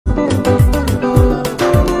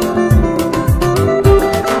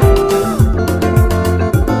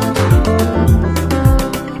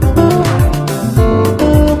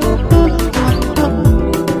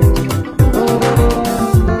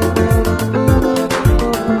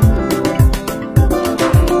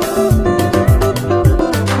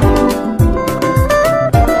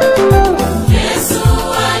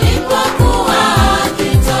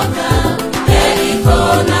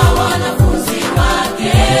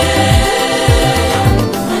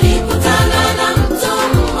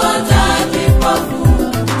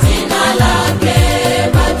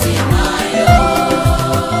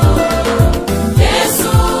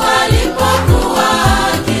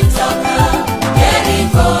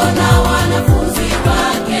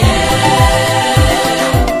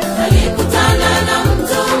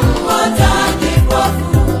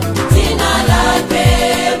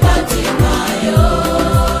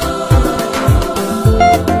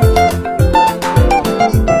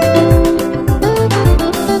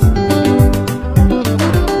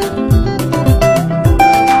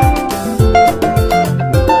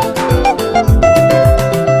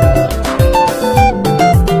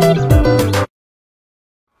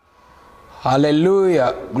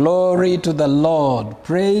Hallelujah. Glory to the Lord.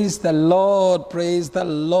 Praise the Lord. Praise the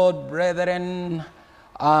Lord, brethren.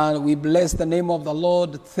 And we bless the name of the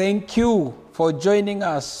Lord. Thank you for joining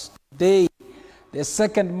us today, the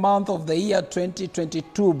second month of the year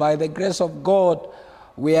 2022. By the grace of God,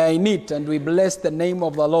 we are in it, and we bless the name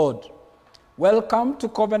of the Lord. Welcome to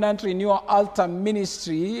Covenant Renewal Altar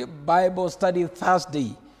Ministry Bible Study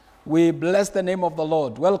Thursday. We bless the name of the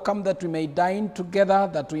Lord. Welcome that we may dine together,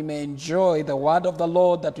 that we may enjoy the word of the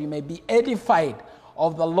Lord, that we may be edified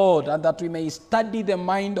of the Lord, and that we may study the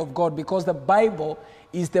mind of God, because the Bible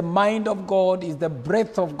is the mind of God, is the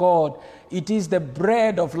breath of God. It is the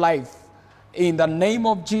bread of life. In the name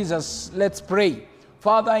of Jesus, let's pray.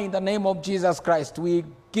 Father, in the name of Jesus Christ, we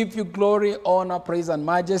give you glory, honor, praise, and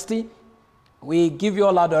majesty. We give you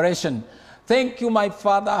all adoration. Thank you, my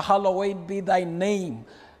Father. Hallowed be thy name.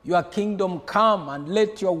 Your kingdom come, and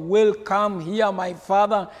let your will come here, my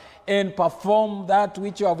Father, and perform that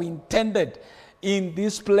which you have intended in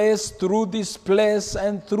this place, through this place,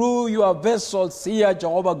 and through your vessels here,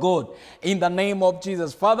 Jehovah God, in the name of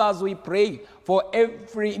Jesus. Father, as we pray for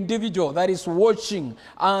every individual that is watching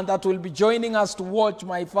and that will be joining us to watch,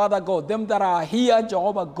 my Father God, them that are here,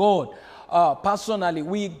 Jehovah God, personally,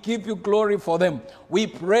 we give you glory for them. We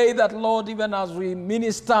pray that, Lord, even as we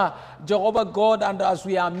minister, Jehovah God, and as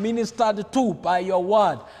we are ministered to by your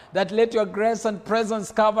word, that let your grace and presence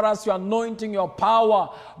cover us, your anointing, your power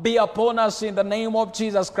be upon us in the name of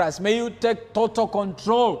Jesus Christ. May you take total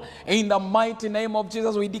control in the mighty name of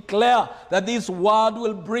Jesus. We declare that this word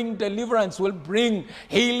will bring deliverance, will bring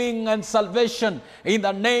healing and salvation in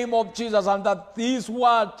the name of Jesus, and that this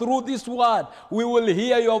word, through this word, we will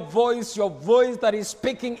hear your voice that is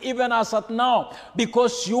speaking even as at now,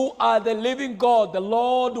 because you are the living God, the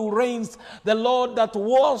Lord who reigns, the Lord that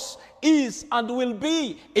was, is, and will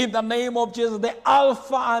be, in the name of Jesus, the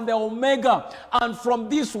Alpha and the Omega. And from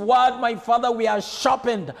this word, my Father, we are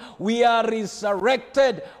sharpened, we are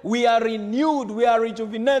resurrected, we are renewed, we are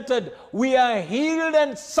rejuvenated, we are healed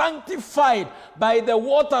and sanctified by the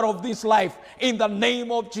water of this life, in the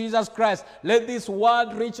name of Jesus Christ. Let this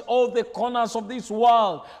word reach all the corners of this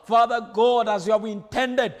world, Father God, as you have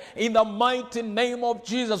intended, in the mighty name of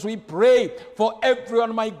Jesus. We pray for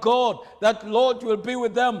everyone, my God, that, Lord, you will be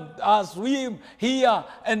with them as we hear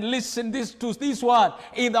and listen to this word.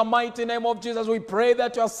 In the mighty name of Jesus, we pray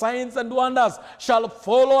that your signs and wonders shall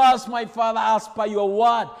follow us, my Father, as per your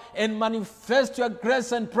word, and manifest your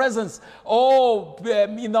grace and presence,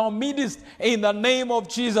 in our midst, in the name of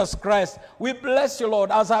Jesus Christ. We bless you,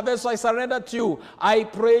 Lord. As I surrender to you, I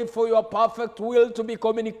pray for your perfect will to be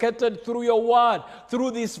communicated through your word,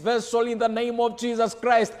 through this vessel, in the name of Jesus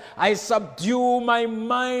Christ. I subdue my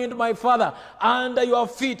mind, my Father, under your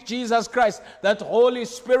feet, Jesus Christ, that Holy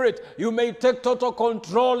Spirit, you may take total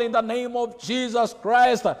control in the name of Jesus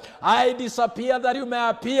Christ. I disappear that you may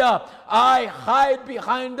appear. I hide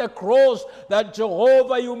behind the cross that,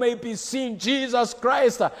 Jehovah, you may be seen. Jesus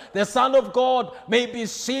Christ, the Son of God, may be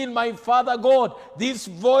seen, my Father God. This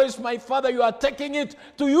voice, my Father, you are taking it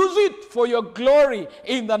to use it for your glory,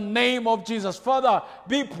 in the name of Jesus. Father,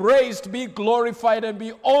 be praised, be glorified, and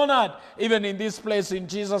be honored even in this place. In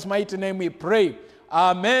Jesus' mighty name we pray.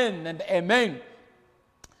 Amen and amen.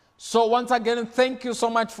 So once again, thank you so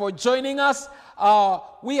much for joining us.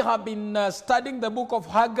 We have been studying the book of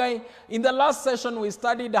Haggai. In the last session, we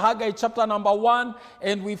studied Haggai chapter number 1,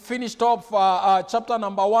 and we finished off chapter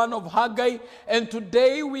number 1 of Haggai. And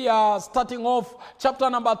today we are starting off chapter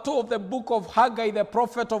number 2 of the book of Haggai, the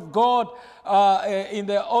prophet of God in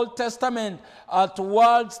the Old Testament,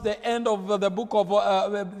 towards the end of the book of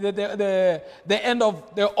the end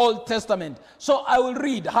of the Old Testament. So I will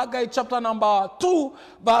read Haggai chapter number 2,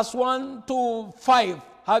 verse 1 to 5.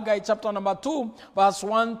 Haggai chapter number 2, verse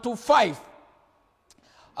 1 to 5.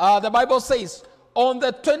 The Bible says, on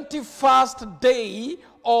the 21st day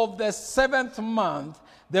of the 7th month,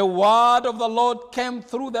 the word of the Lord came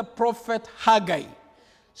through the prophet Haggai.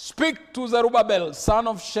 Speak to Zerubbabel, son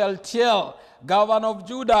of Shealtiel, governor of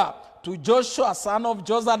Judah, to Joshua, son of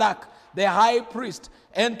Jehozadak, the high priest,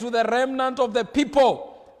 and to the remnant of the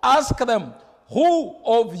people. Ask them, who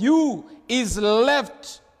of you is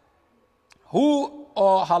left?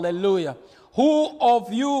 Hallelujah. Who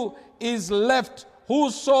of you is left who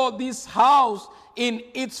saw this house in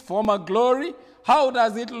its former glory? How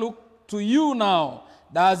does it look to you now?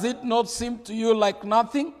 Does it not seem to you like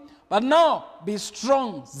nothing? But now be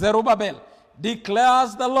strong, Zerubbabel,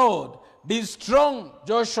 declares the Lord. Be strong,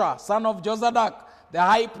 Joshua, son of Jehozadak, the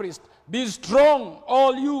high priest. Be strong,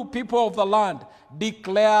 all you people of the land,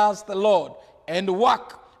 declares the Lord, and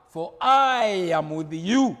work, for I am with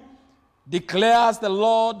you. declares the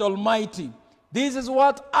Lord Almighty. This is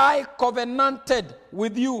what I covenanted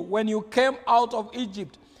with you when you came out of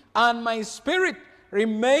Egypt, and my spirit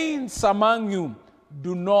remains among you.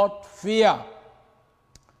 Do not fear.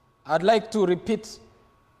 I'd like to repeat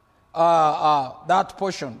that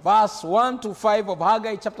portion. Verse 1 to 5 of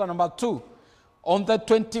Haggai chapter number 2. On the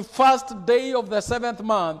 21st day of the 7th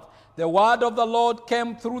month, the word of the Lord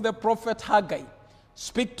came through the prophet Haggai.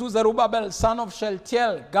 Speak to Zerubbabel, son of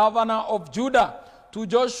Shealtiel, governor of Judah, to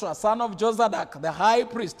Joshua, son of Jehozadak, the high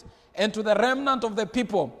priest, and to the remnant of the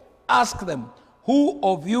people. Ask them, who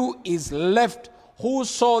of you is left who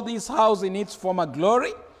saw this house in its former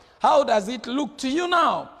glory? How does it look to you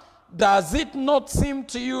now? Does it not seem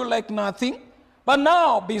to you like nothing? But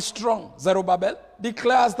now be strong, Zerubbabel,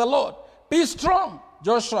 declares the Lord. Be strong,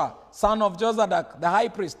 Joshua, son of Jehozadak, the high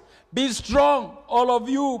priest. Be strong, all of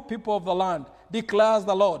you people of the land, declares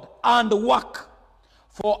the Lord, and work.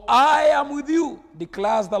 For I am with you,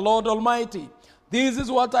 declares the Lord Almighty. This is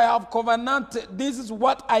what I have covenanted. This is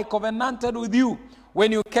what I covenanted with you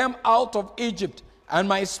when you came out of Egypt, and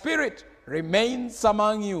my spirit remains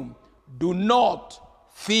among you. Do not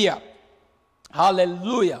fear.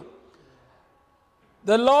 Hallelujah.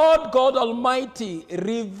 The Lord God Almighty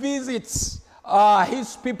revisits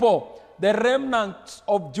his people, the remnant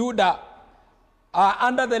of Judah,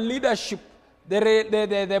 under the leadership,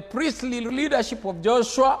 the priestly leadership of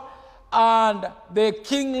Joshua, and the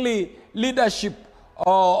kingly leadership,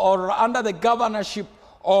 or under the governorship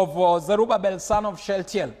of Zerubbabel, son of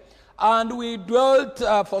Shealtiel. And we dwelt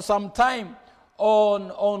for some time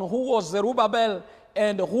on who was Zerubbabel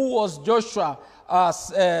and who was Joshua,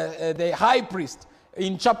 the high priest,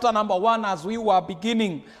 in chapter number 1, as we were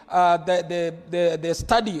beginning the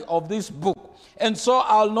study of this book. And so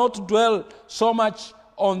I'll not dwell so much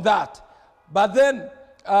on that. But then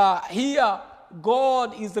here,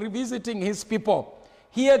 God is revisiting his people.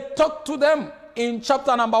 He had talked to them in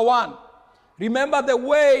chapter number 1. Remember the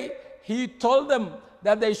way he told them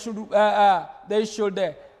that they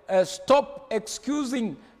should stop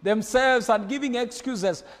excusing themselves and giving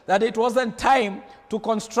excuses that it wasn't time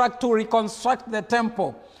to reconstruct the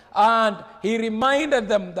temple. And he reminded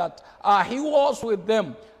them that he was with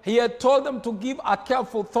them. He had told them to give a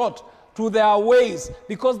careful thought to their ways,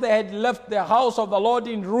 because they had left the house of the Lord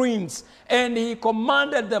in ruins. And he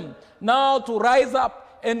commanded them now to rise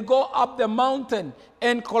up and go up the mountain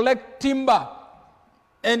and collect timber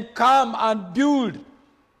and come and build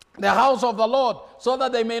the house of the Lord, so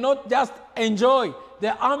that they may not just enjoy the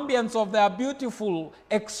ambience of their beautiful,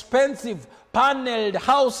 expensive, paneled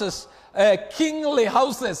houses, kingly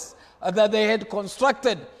houses that they had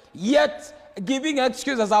constructed, yet giving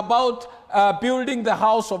excuses about building the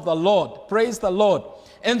house of the Lord. Praise the Lord.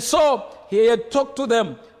 And so he had talked to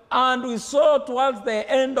them, and we saw towards the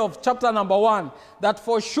end of chapter number 1 that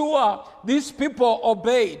for sure these people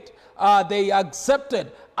obeyed. They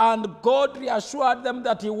accepted, and God reassured them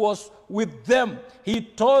that he was with them. He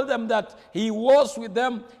told them that he was with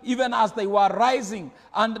them even as they were rising.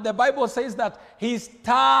 And the Bible says that he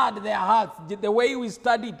stirred their hearts, the way we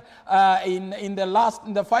studied in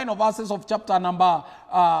the final verses of chapter number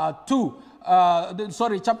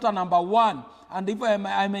chapter number 1. And if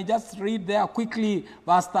I may just read there quickly,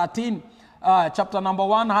 verse 13. Chapter number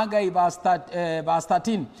 1, Haggai, verse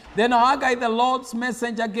 13. Then Haggai, the Lord's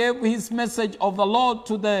messenger, gave his message of the Lord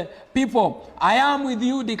to the people. I am with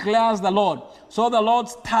you, declares the Lord. So the Lord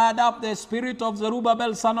stirred up the spirit of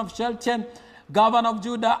Zerubbabel, son of Shealtiel, governor of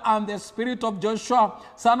Judah, and the spirit of Joshua,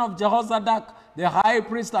 son of Jehozadak, the high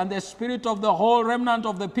priest, and the spirit of the whole remnant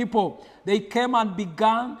of the people. They came and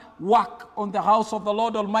began work on the house of the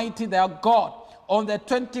Lord Almighty, their God, on the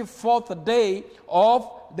 24th day of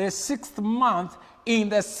the 6th month in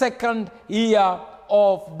the 2nd year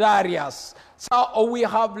of Darius. So we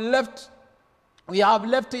left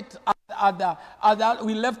it at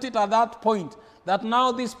that point, that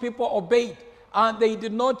now these people obeyed, and they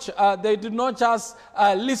did not just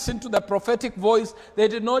listen to the prophetic voice. They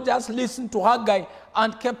did not just listen to Haggai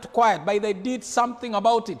and kept quiet, but they did something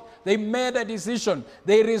about it. They made a decision.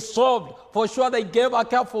 They resolved. For sure, they gave a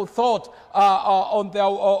careful thought of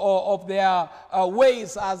their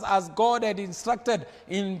ways, as God had instructed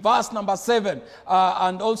in verse number 7,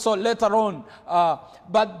 and also later on.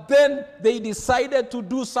 But then they decided to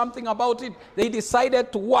do something about it. They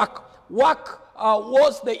decided to work. Work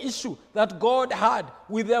was the issue that God had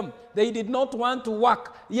with them. They did not want to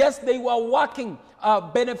work. Yes, they were working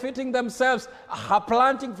benefiting themselves,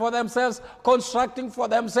 planting for themselves, constructing for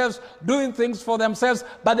themselves, doing things for themselves,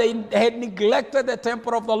 but they had neglected the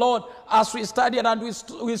temple of the Lord. As we studied and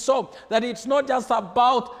we saw that it's not just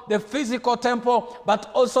about the physical temple,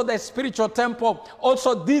 but also the spiritual temple,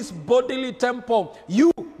 also this bodily temple,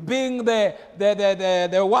 you being the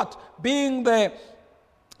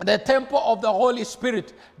temple of the Holy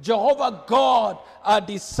Spirit. Jehovah God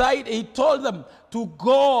decided, he told them to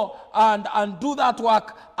go and do that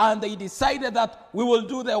work, and they decided that we will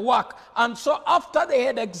do the work. And so after they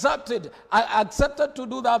had accepted to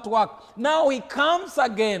do that work, now he comes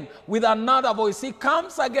again with another voice. He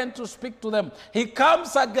comes again to speak to them. He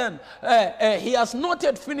comes again. He has not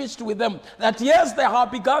yet finished with them. That yes, they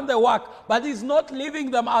have begun the work, but he's not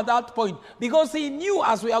leaving them at that point, because he knew,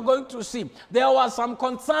 as we are going to see, there were some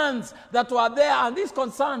concerns that were there, and these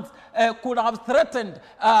concerns could have threatened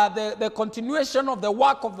the continuation of the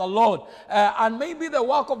work of the Lord, and maybe the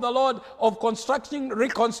work of the Lord of constructing,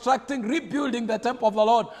 reconstructing, rebuilding the temple of the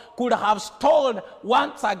Lord could have stalled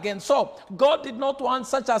once again. So God did not want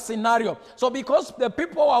such a scenario. So because the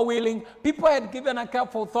people were willing, people had given a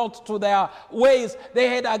careful thought to their ways, they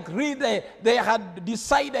had agreed, they had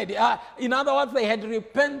decided, in other words, they had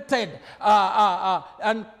repented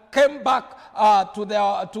and came back to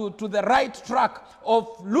the right track of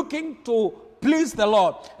looking to please the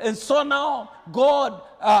Lord. And so now God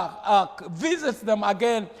visits them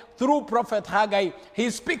again through prophet Haggai.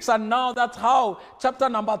 He speaks, and now that's how chapter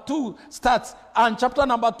number 2 starts. And chapter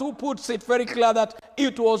number 2 puts it very clear that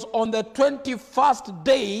it was on the 21st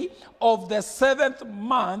day of the 7th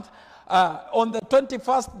month, on the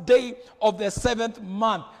 21st day of the 7th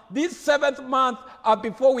month. This 7th month,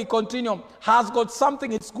 before we continue, has got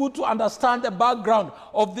something. It's good to understand the background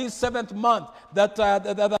of this 7th month that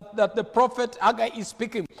the prophet Haggai is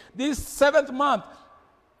speaking. This 7th month,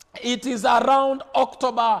 it is around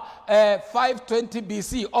October 520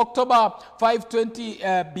 BC. October 520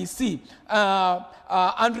 BC.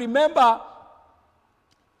 And remember,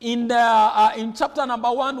 in chapter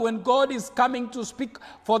number 1, when God is coming to speak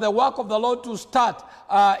for the work of the Lord to start,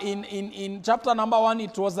 in chapter number 1,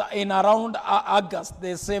 it was in around August,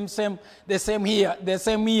 the same year.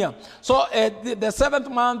 So the 7th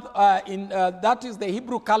month, that is the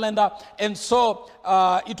Hebrew calendar, and so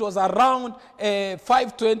it was around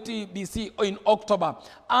 520 BC in October.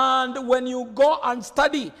 And when you go and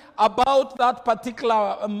study about that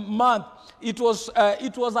particular month, it was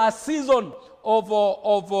a season of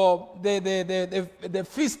the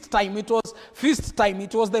feast time. It was feast time.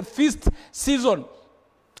 It was the feast season.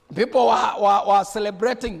 People were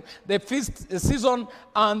celebrating the feast season,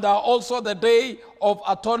 and also the Day of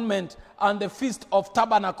Atonement and the Feast of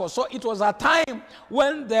Tabernacles. So it was a time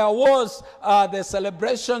when there was the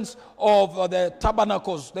celebrations of the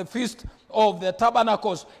Tabernacles, the Feast of the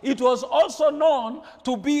Tabernacles. It was also known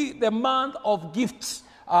to be the month of gifts.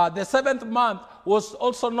 The 7th month was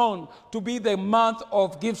also known to be the month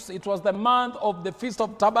of gifts. It was the month of the Feast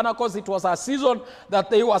of Tabernacles. It was a season that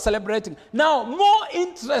they were celebrating. Now, more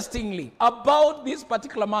interestingly about this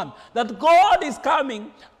particular month, that God is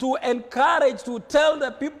coming to encourage, to tell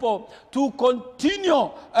the people to continue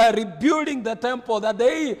rebuilding the temple, that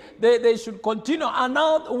they should continue. And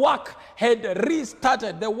now the work had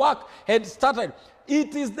restarted. The work had started.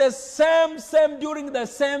 It is the same during the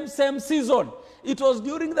same season. It was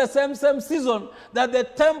during the same season that the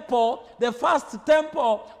temple, the first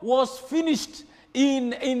temple, was finished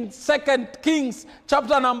in 2 Kings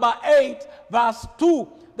chapter number 8, verse 2.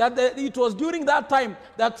 That it was during that time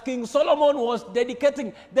that King Solomon was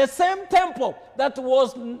dedicating the same temple that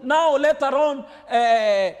was now later on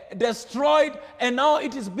destroyed, and now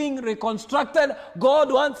it is being reconstructed.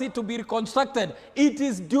 God wants it to be reconstructed. It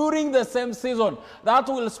is during the same season. That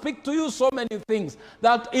will speak to you so many things,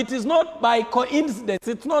 that it is not by coincidence.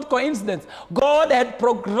 It's not coincidence. God had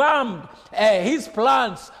programmed his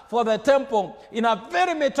plans for the temple in a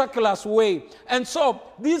very meticulous way. And so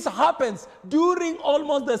this happens during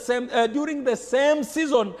almost the same, during the same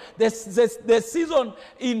season, the season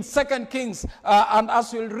in 2 Kings. And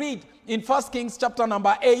as you'll read in 1 Kings chapter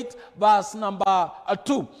number 8, verse number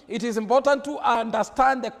 2. It is important to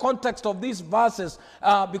understand the context of these verses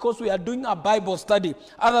because we are doing a Bible study.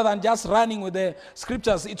 Other than just running with the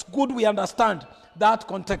scriptures, it's good we understand that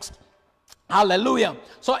context. Hallelujah.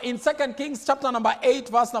 So in 2 Kings chapter number 8,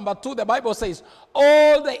 verse number 2, the Bible says,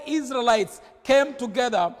 all the Israelites came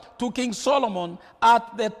together to King Solomon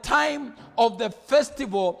at the time of the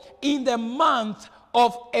festival in the month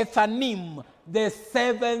of Ethanim. the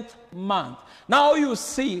 7th month. Now you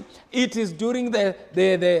see, it is during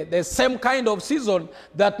the same kind of season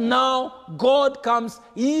that now God comes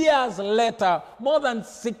years later, more than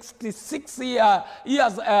 66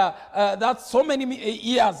 years, that's so many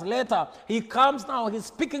years later. He comes now, he's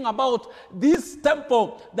speaking about this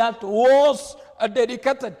temple that was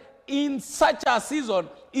dedicated in such a season.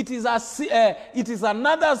 It is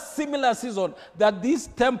another similar season that this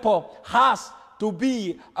temple has to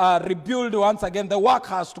be rebuilt once again. The work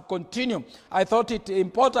has to continue. I thought it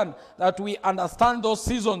important that we understand those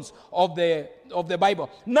seasons of the Bible.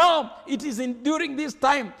 Now, it is during this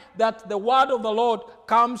time that the word of the Lord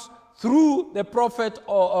comes through the prophet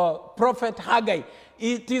Haggai.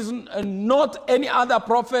 It is not any other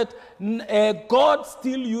prophet. God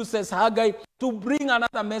still uses Haggai to bring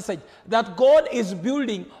another message that God is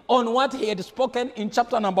building on what he had spoken in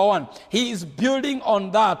chapter number 1. He is building on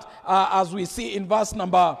that as we see in verse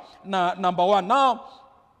number 1. Now,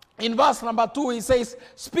 in verse number 2, he says,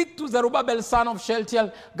 "Speak to Zerubbabel, son of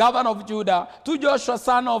Shealtiel, governor of Judah, to Joshua,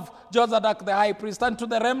 son of Jehozadak, the high priest, and to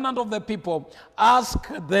the remnant of the people. Ask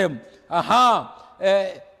them."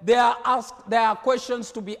 There are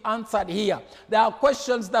questions to be answered here. There are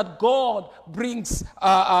questions that God brings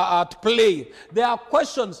at play. There are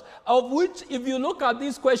questions of which, if you look at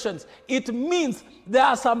these questions, it means there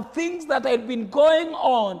are some things that had been going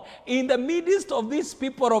on in the midst of these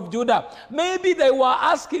people of Judah. Maybe they were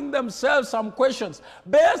asking themselves some questions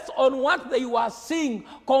based on what they were seeing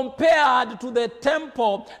compared to the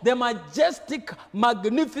temple, the majestic,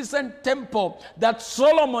 magnificent temple that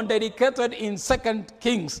Solomon dedicated in 2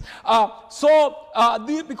 Kings.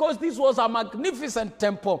 Because this was a magnificent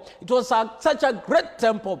temple, it was such a great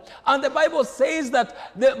temple, and the Bible says that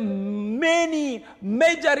the many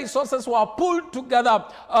major resources were pulled together,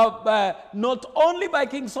 not only by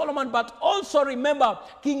King Solomon, but also remember,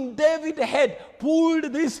 King David had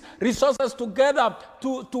pulled these resources together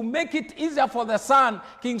to make it easier for the son,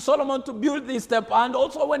 King Solomon, to build this temple. And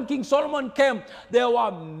also when King Solomon came, there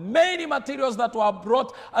were many materials that were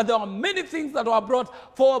brought, and there were many things that were brought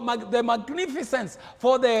for the magnificence,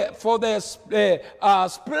 for the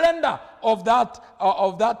splendor of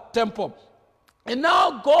that temple. And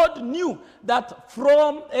now God knew that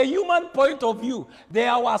from a human point of view,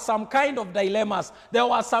 there were some kind of dilemmas. There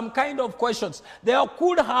were some kind of questions. There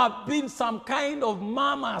could have been some kind of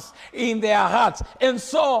murmurs in their hearts. And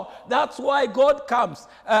so that's why God comes.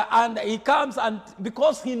 And he comes, and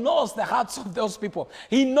because he knows the hearts of those people.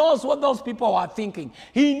 He knows what those people are thinking.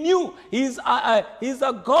 He knew he's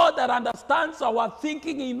a God that understands our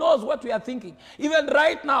thinking. He knows what we are thinking. Even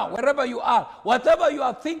right now, wherever you are, whatever you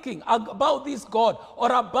are thinking about this God, or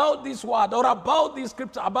about this word, or about this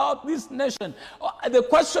scripture, about this nation, the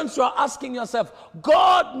questions you are asking yourself,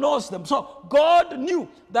 God knows them. So God knew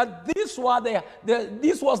that this was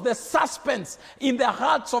the suspense in the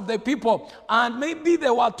hearts of the people, and maybe they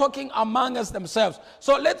were talking among us themselves.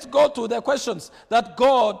 So let's go to the questions that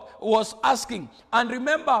God was asking. And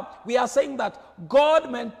remember, we are saying that God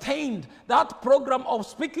maintained that program of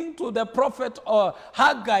speaking to the prophet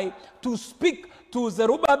Haggai to speak to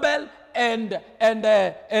Zerubbabel and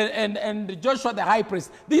Joshua the high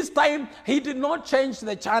priest. This time he did not change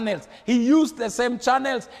the channels. He used the same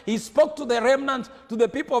channels. He spoke to the remnant, to the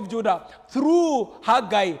people of Judah, through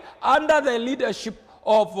Haggai, under the leadership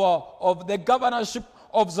of the governorship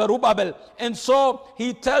of Zerubbabel. And so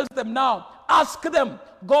he tells them now, ask them.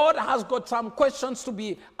 God has got some questions to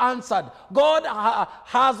be answered. God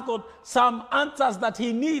has got some answers that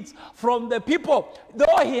he needs from the people.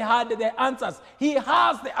 Though he had the answers, he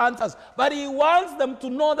has the answers, but he wants them to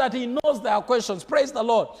know that he knows their questions. Praise the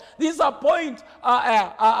Lord. This is a point,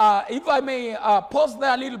 if I may pause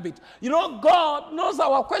there a little bit. You know, God knows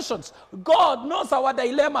our questions. God knows our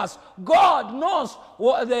dilemmas. God knows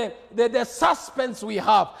what the suspense we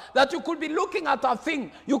have. That you could be looking at a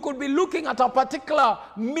thing. You could be looking at a particular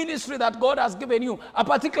ministry that God has given you, a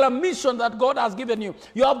particular mission that God has given you.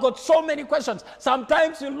 You have got so many questions.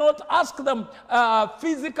 Sometimes you'll not ask them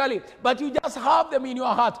physically, but you just have them in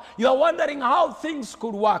your heart. You are wondering how things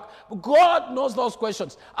could work. God knows those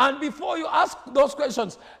questions. And before you ask those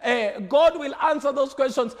questions, God will answer those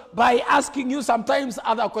questions by asking you sometimes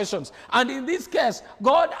other questions. And in this case,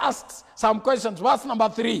 God asks some questions. Verse number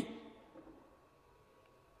 3.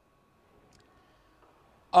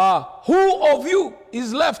 Who of you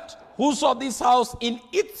is left who saw this house in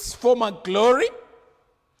its former glory?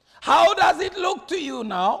 How does it look to you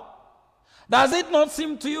now? Does it not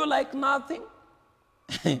seem to you like nothing?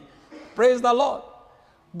 Praise the Lord.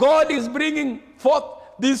 God is bringing forth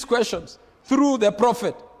these questions through the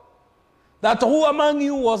prophet. That who among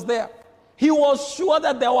you was there? he was sure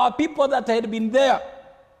that there were people that had been there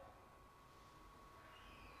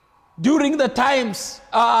during the times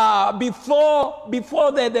before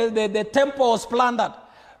the temple was plundered,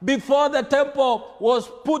 before the temple was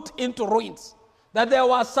put into ruins, that there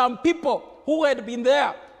were some people who had been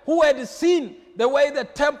there, who had seen the way the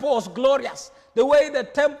temple was glorious, the way the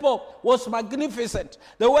temple was magnificent,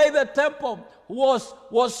 the way the temple was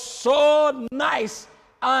so nice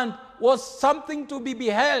and was something to be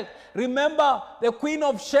beheld. Remember, the Queen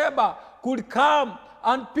of Sheba could come,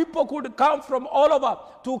 and people could come from all over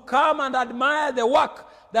to come and admire the work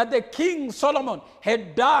that the King Solomon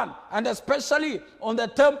had done, and especially on the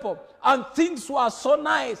temple. And things were so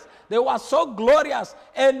nice. They were so glorious,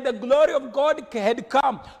 and the glory of God had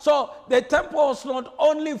come. So the temple was not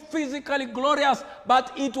only physically glorious,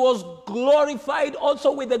 but it was glorified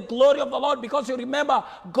also with the glory of the Lord, because you remember,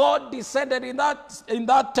 God descended in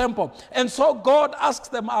that temple. And so God asked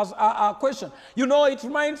them as a question. You know, it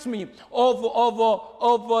reminds me of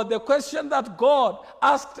the question that God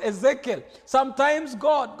asked Ezekiel. Sometimes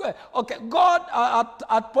God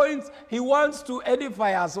at points, he wants to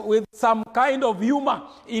edify us with some kind of humor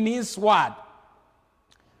in his word.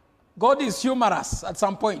 God is humorous at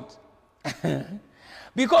some point.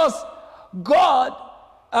 Because God,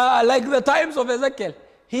 like the times of Ezekiel,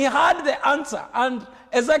 he had the answer. And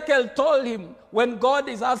Ezekiel told him, when God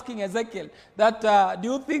is asking Ezekiel that,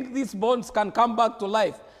 do you think these bones can come back to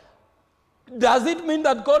life? Does it mean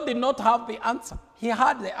that God did not have the answer? He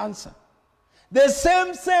had the answer. The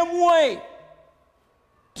same way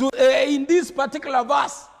in this particular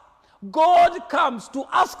verse, God comes to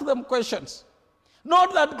ask them questions.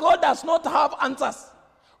 Not that God does not have answers.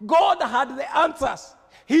 God had the answers.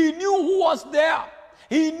 He knew who was there.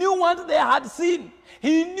 He knew what they had seen.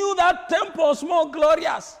 He knew that temple was more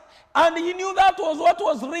glorious. And he knew that was what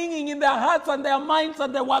was ringing in their hearts and their minds,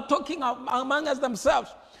 and they were talking amongst themselves,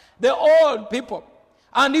 the old people.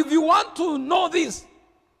 And if you want to know this,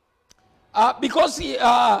 if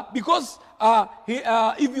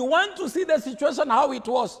you want to see the situation how it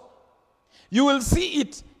was, you will see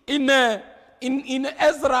it in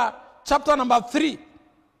Ezra chapter number 3.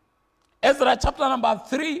 Ezra chapter number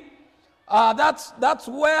 3. That's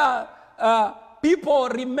where people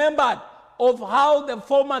remembered of how the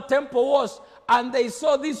former temple was, and they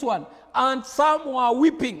saw this one, and some were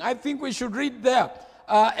weeping. I think we should read there.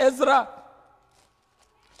 Ezra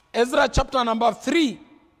chapter number 3.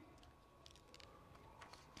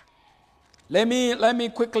 Let me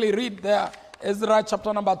quickly read there. Ezra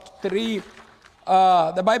chapter number 3.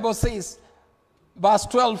 The Bible says, verse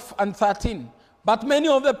 12 and 13. But many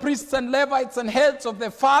of the priests and Levites and heads of the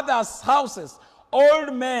fathers' houses,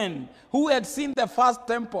 old men who had seen the first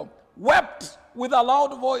temple, wept with a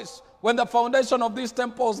loud voice when the foundation of this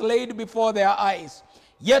temple was laid before their eyes.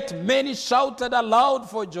 Yet many shouted aloud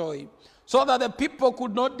for joy, so that the people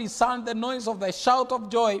could not discern the noise of the shout of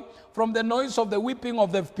joy from the noise of the weeping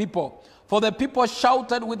of the people. For the people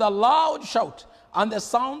shouted with a loud shout, and the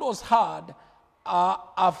sound was heard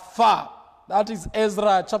afar. That is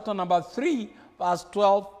Ezra chapter number 3, verse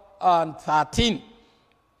 12 and 13.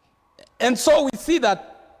 And so we see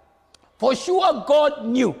that for sure God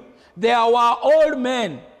knew there were old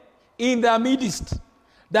men in their midst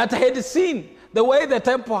that had seen the way the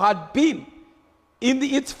temple had been in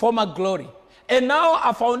its former glory. And now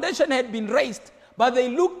a foundation had been raised, but they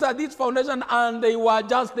looked at this foundation and they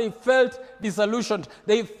felt disillusioned.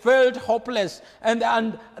 They felt hopeless,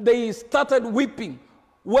 and they started weeping.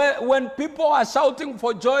 When people are shouting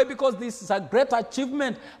for joy because this is a great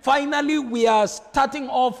achievement, finally we are starting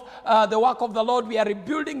off the work of the Lord. We are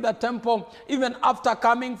rebuilding the temple. Even after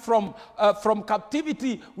coming from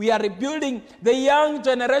captivity, we are rebuilding. The young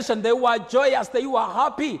generation, they were joyous, they were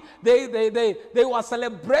happy, they were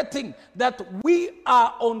celebrating that we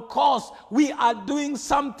are on course, we are doing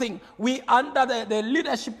something. We under the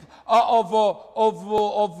leadership of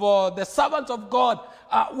the servants of God.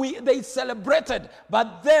 They celebrated,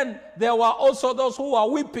 but then there were also those who were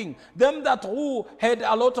weeping, them who had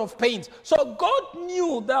a lot of pains. So God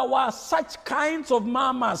knew there were such kinds of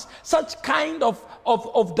murmurs, such kind of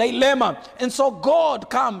dilemma, and so God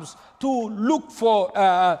comes to look for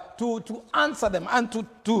to answer them and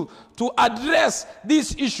to address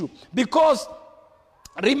this issue, because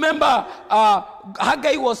remember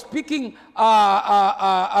Haggai was speaking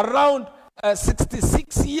around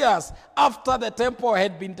 66 years after the temple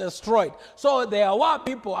had been destroyed. So there were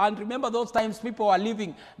people, and remember those times people were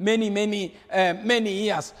living many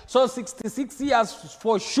years. So 66 years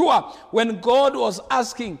for sure, when God was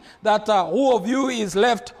asking that who of you is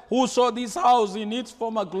left who saw this house in its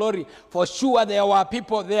former glory, for sure there were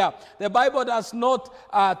people there. The Bible does not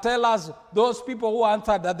tell us those people who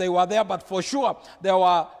answered that they were there, but for sure they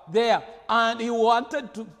were there. And he wanted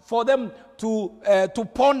for them to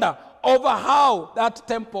ponder over how that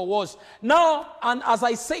temple was. Now, and as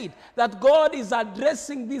I said, that God is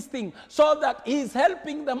addressing this thing so that he's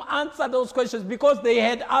helping them answer those questions, because they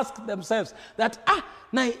had asked themselves that,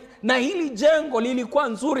 na hili jengo lilikuwa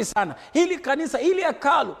nzuri sana, hili kanisa, hili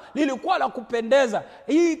hekalu lilikuwa la kupendeza,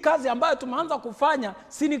 hii kazi ambayo tumeanza kufanya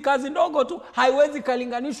si ni kazi ndogo tu, haiwezi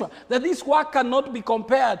kalinganishwa, that this work cannot be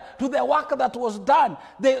compared to the work that was done,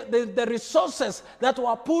 the resources that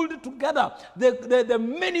were pulled together, the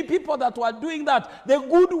many people that were doing that, the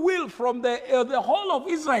goodwill from the whole of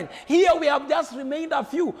Israel. Here we have just remained a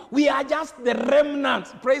few. We are just the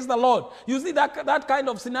remnants. Praise the Lord. You see that kind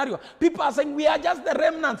of scenario. People are saying we are just the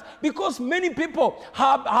remnants, because many people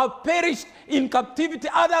have perished in captivity.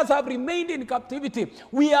 Others have remained in captivity.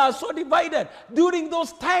 We are so divided. During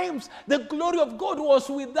those times, the glory of God was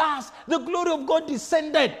with us. The glory of God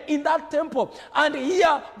descended in that temple. And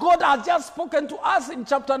here, God has just spoken to us in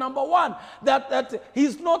chapter number 1 that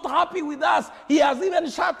he's not happy with us. He has even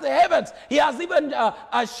shut the heavens. He has even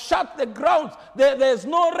shut the ground. There's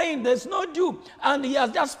no rain. There's no dew. And he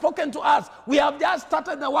has just spoken to us. We have just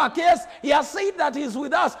started the work. Yes, he has said that he's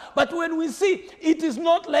with us. But when we see, it is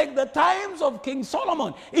not like the times of King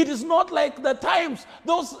Solomon. It is not like the times,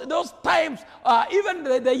 those times, even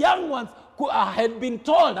the young ones who had been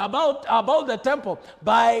told about the temple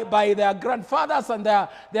by their grandfathers and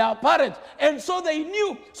their parents. And so they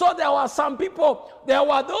knew. So there were some people, there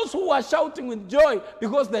were those who were shouting with joy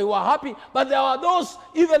because they were happy, but there were those,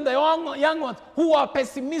 even the young ones, who were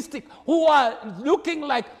pessimistic, who were looking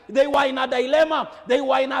like they were in a dilemma, they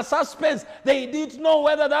were in a suspense. They didn't know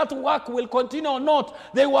whether that work will continue or not.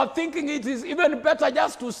 They were thinking it is even better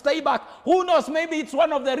just to stay back. Who knows, maybe it's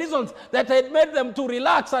one of the reasons that had made them to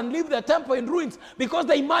relax and leave the temple in ruins, because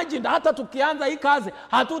they imagined hata tukianza hii kazi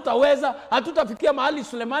hatutafikia mahali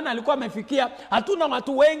Sulemani alikuwa amefikia, hatuna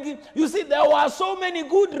watu wengi. You see, there were so many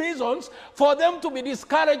good reasons for them to be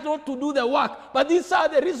discouraged not to do the work, but these are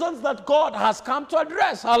the reasons that God has come to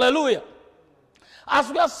address. Hallelujah. As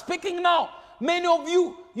we are speaking now, many of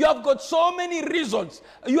you have got so many reasons.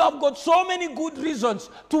 You have got so many good reasons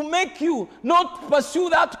to make you not pursue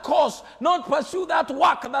that course, not pursue that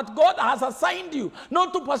work that God has assigned you,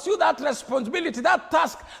 not to pursue that responsibility, that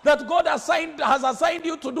task that God has assigned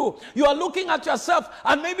you to do. You are looking at yourself,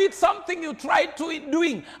 and maybe it's something you tried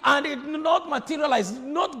doing and it did not materialize, did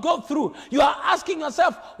not go through. You are asking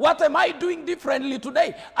yourself, what am I doing differently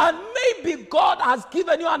today? And maybe God has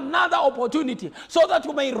given you another opportunity so that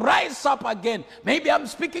you may rise up again. Maybe I'm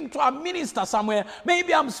speaking to a minister somewhere.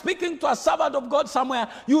 Maybe I'm speaking to a servant of God somewhere.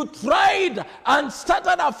 You tried and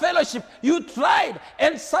started a fellowship. You tried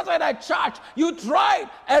and started a church. You tried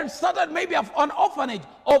and started maybe an orphanage,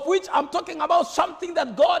 of which I'm talking about something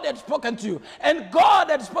that God had spoken to you. And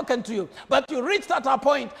God had spoken to you. But you reached at a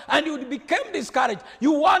point and you became discouraged.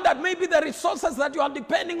 You wondered maybe the resources that you are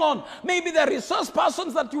depending on, maybe the resource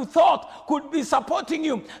persons that you thought could be supporting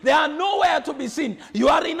you, they are nowhere to be seen. You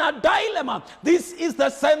are in a dilemma. This is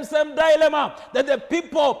the same dilemma that the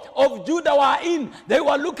people of Judah were in. They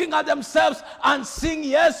were looking at themselves and saying,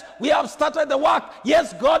 yes, we have started the work.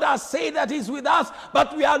 Yes, God has said that he's with us,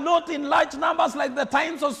 but we are not in large numbers like the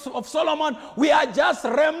times of Solomon. We are just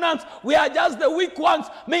remnants. We are just the weak ones.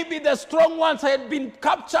 Maybe the strong ones had been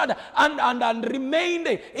captured and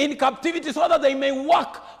remained in captivity so that they may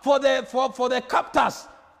work for the captors.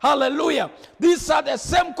 Hallelujah. These are the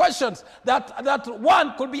same questions that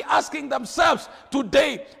one could be asking themselves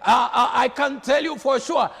today. I can tell you for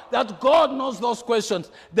sure that God knows those questions.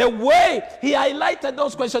 The way he highlighted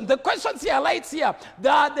those questions, the questions he highlights here, they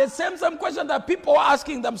are the same questions that people are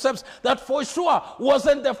asking themselves. That for sure,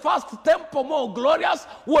 wasn't the first temple more glorious?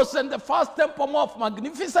 Wasn't the first temple more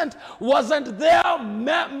magnificent? Wasn't there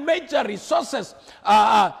major resources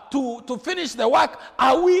to finish the work?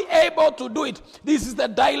 Are we able to do it? This is the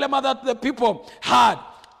dilemma that the people had.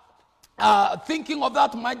 Thinking of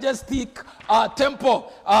that majestic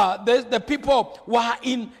temple, the people were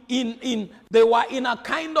they were in a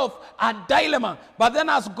kind of a dilemma. But then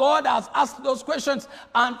as God has asked those questions,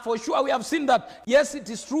 and for sure we have seen that, yes, it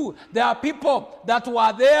is true. There are people that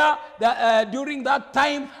were there during that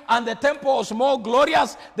time, and the temple was more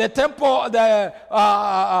glorious. The temple,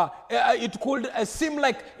 it could seem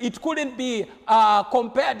like it couldn't be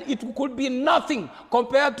compared. It could be nothing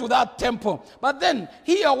compared to that temple. But then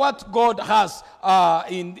hear what God has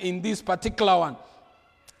in this particular one.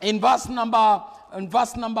 In verse number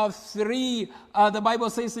 3, the Bible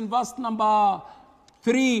says in verse number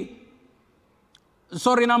 4,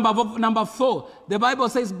 the Bible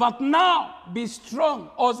says, but now be strong,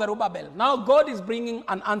 O Zerubbabel. Now God is bringing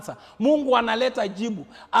an answer. Mungu analeta jibu.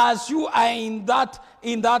 As you are in that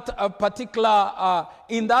particular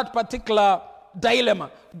dilemma,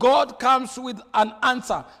 God comes with an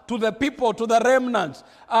answer to the people, to the remnant.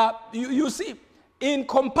 You see, in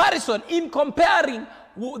comparing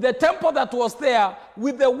the temple that was there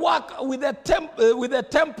with the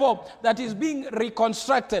temple that is being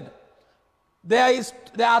reconstructed, there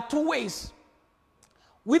are two ways.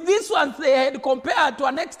 With this one, they had compared to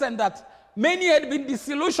an extent that many had been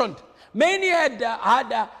disillusioned. Many had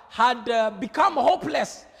become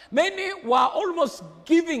hopeless. Many were almost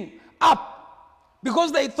giving up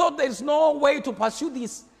because they thought there is no way to pursue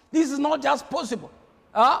this. This is not just possible.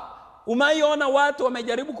 Umaiona watu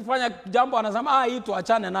wamejaribu kufanya jambo wanasema hii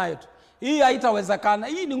tuachane nayo tu. Hii haitawezekana.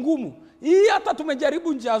 Hii ni ngumu. Hii hata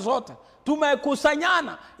tumejaribu njia zote.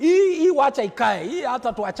 Tumekusanyana. Hii wacha ikae. Hii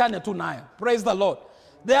hata tuachane tu nayo. Praise the Lord.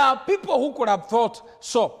 There are people who could have thought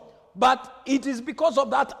so. But it is because of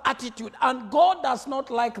that attitude. And God does not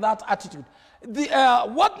like that attitude.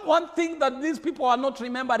 One thing that these people are not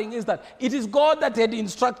remembering is that it is God that had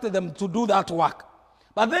instructed them to do that work.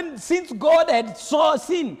 But then since God had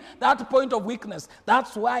seen that point of weakness,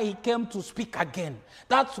 that's why he came to speak again.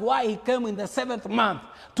 That's why he came in the 7th month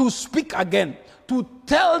to speak again, to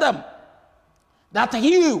tell them that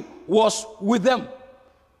he was with them.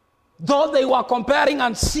 Though they were comparing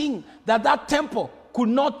and seeing that that temple could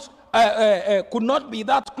not be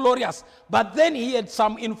that glorious, but then he had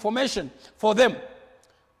some information for them.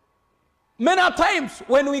 Many times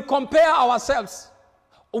when we compare ourselves,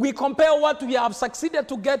 we compare what we have succeeded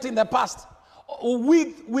to get in the past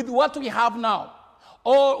with what we have now.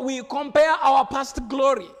 Or we compare our past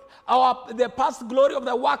glory, the past glory of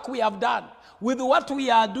the work we have done with what we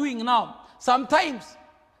are doing now. Sometimes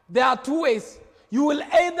there are two ways. You will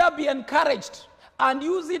either be encouraged and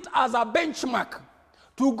use it as a benchmark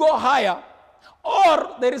to go higher,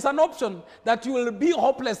 or there is an option that you will be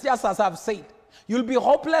hopeless, just as I've said. You'll be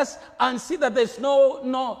hopeless and see that there's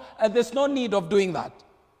no need of doing that.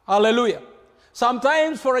 Hallelujah.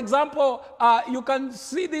 Sometimes, for example, you can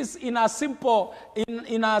see this in a simple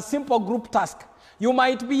group task. You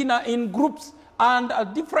might be in groups, and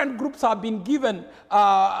different groups have been given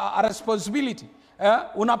a responsibility.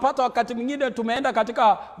 Unapata wakati mwingine tumeenda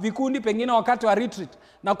katika vikundi pengine wakati wa retreat,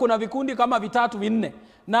 na kuna vikundi kama 3 4,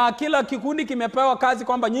 na kila kikundi kimepewa kazi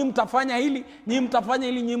kwamba nyinyi mtafanya hili, nyinyi mtafanya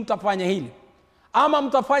hili, nyinyi mtafanya hili, ama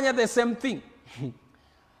mtafanya the same thing.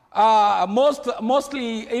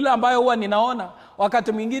 Mostly ile ambayo huwa ninaona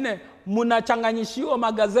wakati mwingine mnachanganyishiwa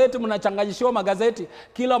magazeti,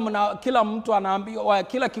 kila mtu anaambiwa,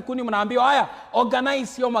 kila kikundi mnaambiwa haya,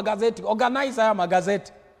 organize hiyo magazeti, organize haya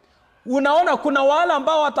magazeti. Unaona kuna wale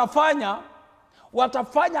ambao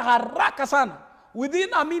watafanya haraka sana, within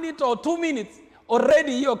a minute or 2 minutes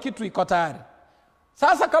already hiyo kitu iko tayari.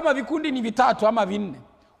 Sasa kama vikundi ni 3 ama 4,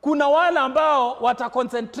 kuna wale ambao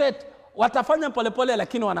wataconcentrate, watafanya polepole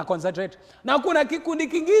lakini wana concentrate. Na kuna kikundi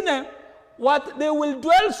kingine they will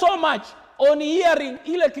dwell so much on hearing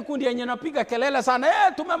ile kikundi yenye napiga kelele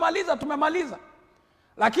sana, tumemaliza.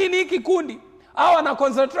 Lakini hii kikundi hao wana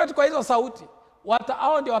concentrate kwa hizo sauti.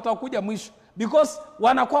 Hao ndio watakuja mwisho, because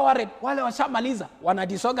wanakuwa worried, wale washamaliza, wana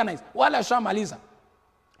disorganize, wale washamaliza.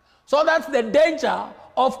 So that's the danger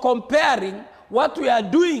of comparing what we are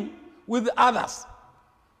doing with others.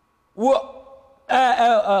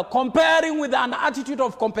 Comparing with an attitude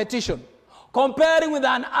of competition. Comparing with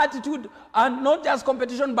an attitude, and not just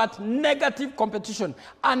competition, but negative competition,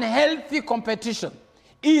 unhealthy competition.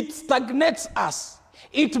 It stagnates us.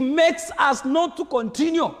 It makes us not to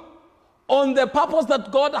continue on the purpose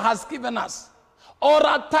that God has given us. Or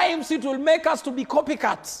at times it will make us to be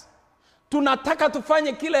copycats. Tunataka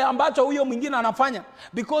tufanye kile ambacho huyo mwingine anafanya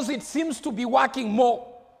because it seems to be working more.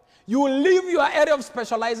 You leave your area of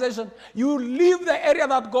specialization. You leave the area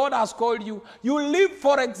that God has called you. You leave,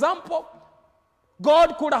 for example,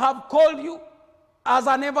 God could have called you as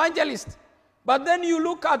an evangelist. But then you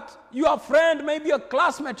look at your friend, maybe a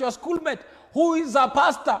classmate, your schoolmate, who is a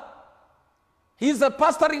pastor. He's a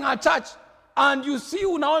pastor in a church. And you see,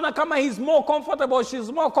 unaona kama he's more comfortable,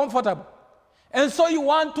 she's more comfortable. And so you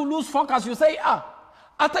want to lose focus. You say,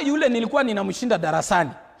 hata yule nilikuwa ninamshinda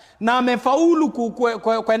darasani, na amefaulu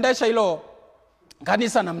kuendesha hilo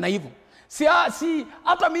kanisa namna hivyo. Si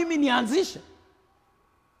hata mimi nianzishe.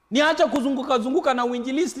 Niache kuzunguka na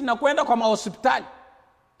uinjilisti na kwenda kwa mahospitali.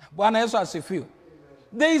 Bwana Yesu asifiwe.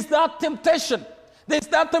 There is that temptation. There is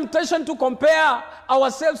that temptation to compare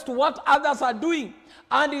ourselves to what others are doing.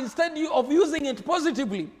 And instead of using it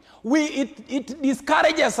positively, it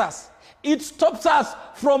discourages us. It stops us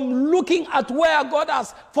from looking at where God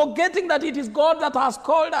has, forgetting that it is God that has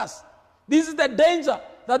called us. This is the danger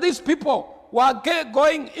that these people were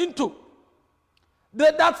going into.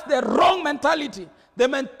 That's the wrong mentality. The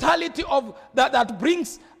mentality of that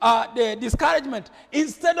brings the discouragement.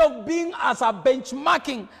 Instead of being as a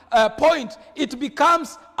benchmarking point, it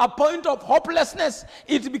becomes a point of hopelessness.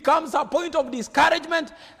 It becomes a point of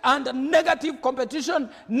discouragement and negative competition,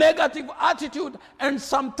 negative attitude, and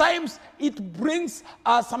sometimes it brings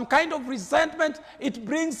some kind of resentment. It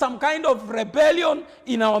brings some kind of rebellion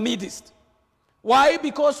in our midst. Why?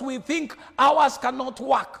 Because we think ours cannot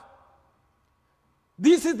work.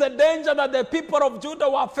 This is the danger that the people of Judah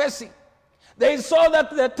were facing. They saw that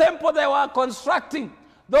the temple they were constructing,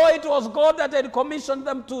 though it was God that had commissioned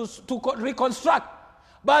them to reconstruct,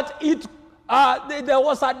 but there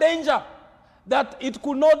was a danger that it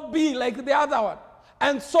could not be like the other one.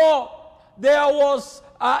 And so there was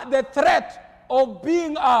the threat of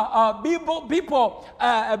being people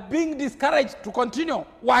being discouraged to continue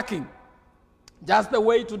working. Just the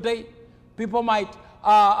way today people might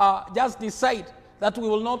just decide that we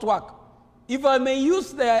will not work. If I may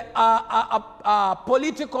use the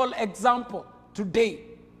political example today,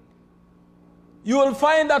 you will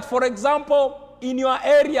find that, for example, in your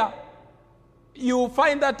area, you will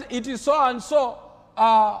find that it is so and so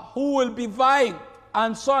who will be vying,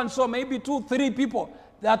 and so, maybe 2-3 people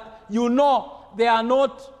that you know they are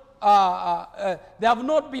not, they have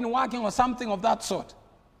not been working or something of that sort.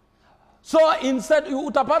 So instead,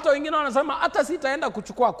 utapata wengine wanasema hata sitaenda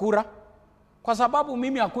kuchukua kura kwa sababu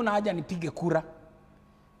mimi hakuna haja nipige kura.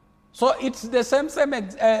 So it's the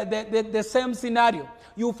same scenario.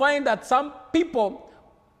 You find that some people,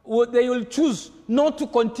 they will choose not to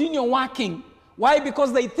continue working. Why?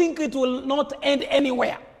 Because they think it will not end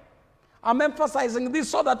anywhere. I'm emphasizing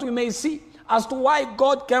this so that we may see as to why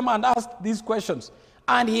God came and asked these questions.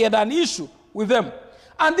 And he had an issue with them.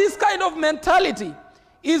 And this kind of mentality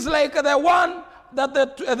is like the one that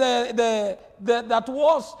that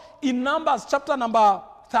was in Numbers chapter number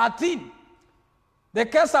 13. The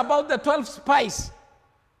case about the 12 spies.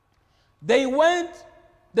 The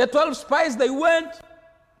 12 spies, they went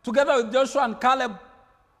together with Joshua and Caleb.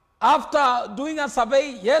 After doing a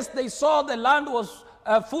survey, yes, they saw the land was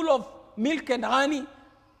full of milk and honey.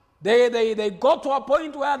 They got to a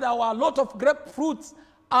point where there were a lot of grapefruits,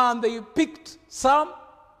 and they picked some.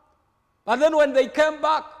 But then when they came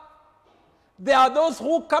back, there are those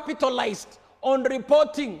who capitalized on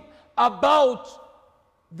reporting about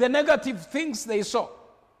the negative things they saw,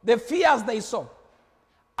 the fears they saw.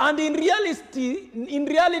 And in reality,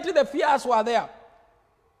 the fears were there.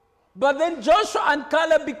 But then Joshua and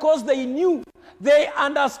Caleb, because they knew, they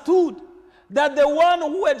understood that the one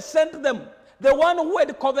who had sent them, the one who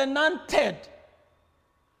had covenanted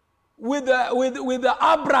with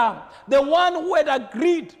Abraham, the one who had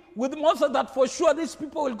agreed with Moses that for sure these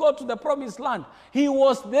people will go to the promised land, he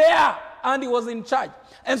was there and he was in charge.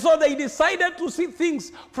 And so they decided to see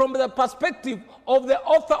things from the perspective of the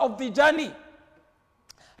author of the journey,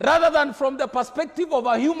 rather than from the perspective of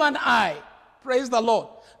a human eye. Praise the Lord.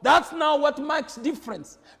 That's now what makes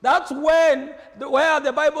difference. That's where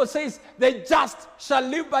the Bible says the just shall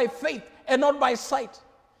live by faith and not by sight.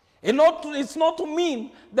 It's not to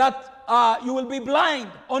mean that you will be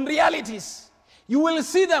blind on realities. You will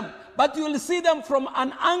see them, but you will see them from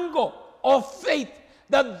an angle of faith,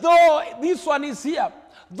 that though this one is here,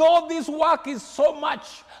 though this work is so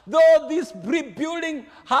much, though this rebuilding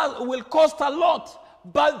will cost a lot,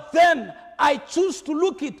 but then I choose to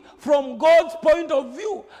look it from God's point of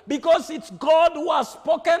view, because it's God who has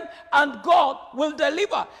spoken and God will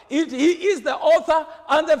deliver. He is the author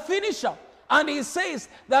and the finisher. And he says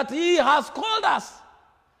that he has called us.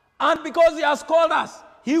 And because he has called us,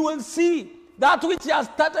 he will see that which he has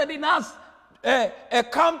started in us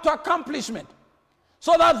come to accomplishment.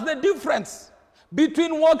 So that's the difference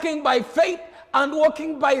between walking by faith and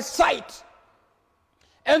walking by sight.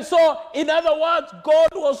 And so, in other words, God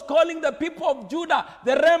was calling the people of Judah,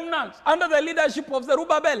 the remnants, under the leadership of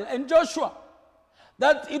Zerubbabel and Joshua,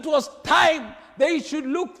 that it was time they should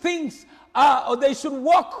look things, or they should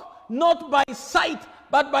walk not by sight,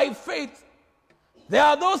 but by faith. There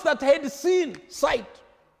are those that had seen sight,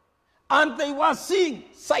 and they were seeing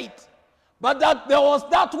sight, but that there was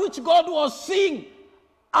that which God was seeing,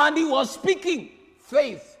 and he was speaking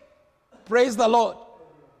faith. Praise the Lord.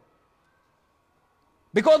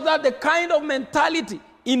 Because that's the kind of mentality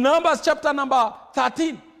in Numbers chapter number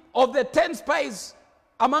 13 of the 10 spies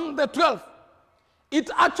among the 12. It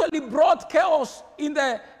actually brought chaos in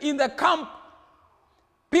the camp.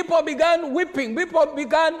 People began weeping. People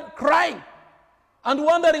began crying and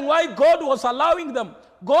wondering why God was allowing them.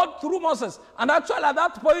 God through Moses. And actually at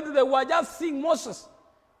that point they were just seeing Moses.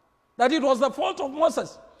 That it was the fault of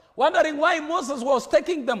Moses. Wondering why Moses was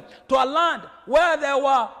taking them to a land where there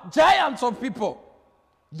were giants of people.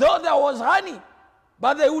 Though there was honey,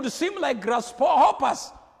 but they would seem like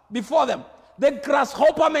grasshoppers before them. The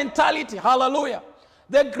grasshopper mentality, hallelujah.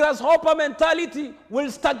 The grasshopper mentality will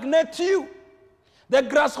stagnate you. The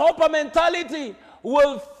grasshopper mentality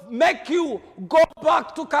will make you go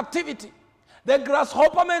back to captivity. The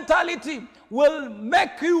grasshopper mentality will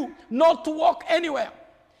make you not to walk anywhere.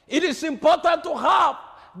 It is important to have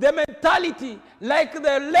the mentality like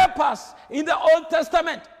the lepers in the Old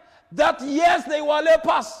Testament. That yes, they were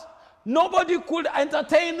lepers. Nobody could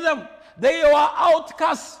entertain them. They were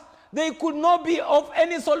outcasts. They could not be of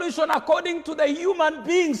any solution according to the human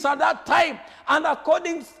beings at that time and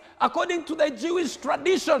according to the Jewish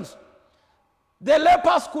traditions. The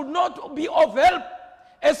lepers could not be of help,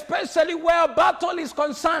 especially where battle is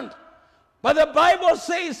concerned. But the Bible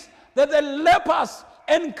says that the lepers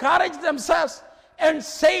encouraged themselves and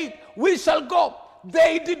said, we shall go.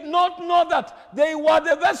 They did not know that they were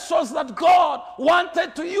the vessels that God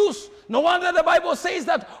wanted to use. No wonder the Bible says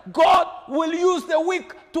that God will use the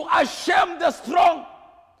weak to ashame the strong.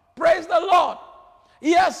 Praise the Lord.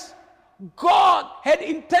 Yes, God had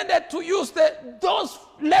intended to use those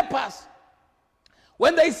lepers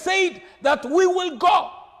when they said that we will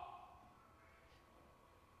go.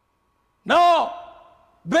 Now,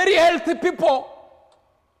 very healthy people,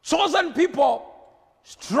 chosen people,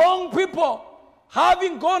 strong people,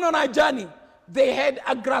 having gone on a journey, they had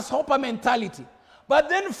a grasshopper mentality. But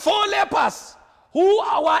then 4 lepers who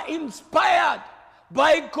were inspired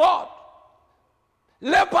by God,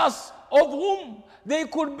 lepers of whom they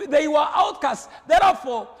were outcasts.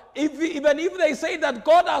 Therefore, even if they say that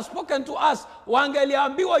God has spoken to us,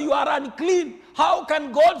 wangeliambiwa, you are unclean. How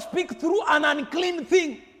can God speak through an unclean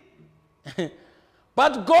thing?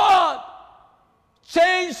 But God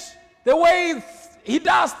changed the way he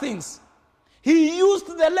does things. He used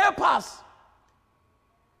the lepers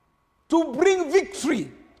to bring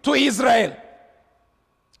victory to Israel.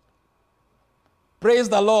 Praise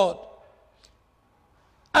the Lord.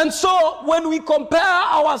 And so when we compare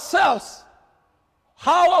ourselves,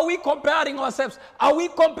 how are we comparing ourselves? Are we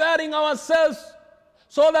comparing ourselves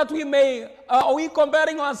so that we may, are we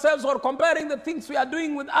comparing ourselves or comparing the things we are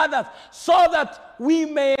doing with others so that we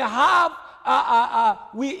may have,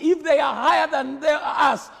 if they are higher than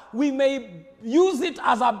us, we may use it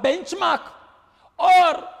as a benchmark?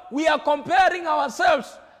 Or we are comparing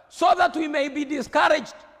ourselves so that we may be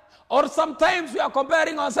discouraged? Or sometimes we are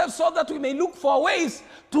comparing ourselves so that we may look for ways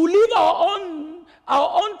to leave our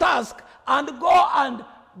own task and go and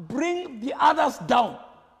bring the others down,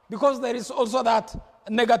 because there is also that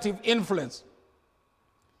negative influence.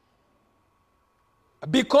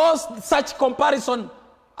 Because such comparison,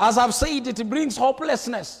 as I've said, it brings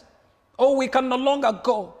hopelessness. Oh, we can no longer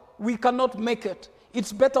go. We cannot make it.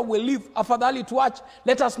 It's better we leave. Afadhali to watch.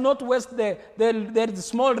 Let us not waste the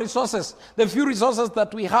small resources, the few resources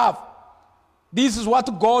that we have. This is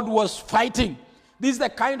what God was fighting. This is the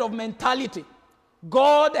kind of mentality.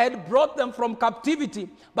 God had brought them from captivity,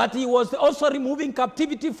 but he was also removing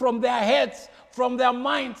captivity from their heads, from their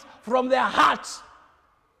minds, from their hearts.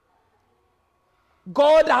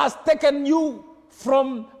 God has taken you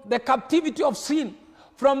from the captivity of sin,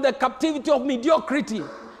 from the captivity of mediocrity.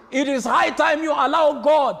 It is high time you allow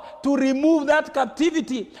God to remove that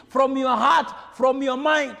captivity from your heart, from your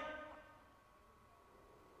mind.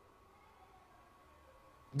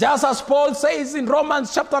 Just as Paul says in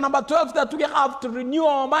Romans chapter number 12 that we have to renew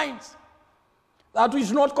our minds, that we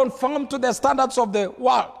should not conform to the standards of the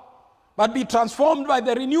world, but be transformed by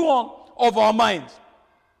the renewal of our minds.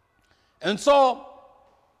 And so,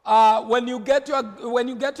 when you get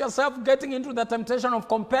yourself getting into the temptation of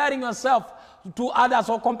comparing yourself to others,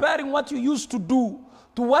 or comparing what you used to do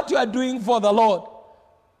to what you are doing for the Lord,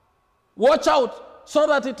 watch out so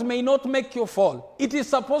that it may not make you fall. It is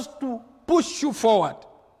supposed to push you forward.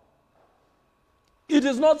 It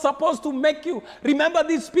is not supposed to make you. Remember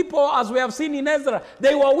these people, as we have seen in Ezra,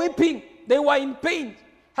 they were weeping, they were in pain.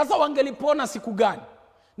 Hasa wangelipona siku gani?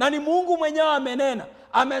 Na ni Mungu mwenyewe amenena,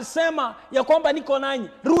 amesema ya kwamba niko nanyi,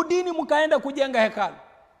 rudini mkaenda kujenga hekalu.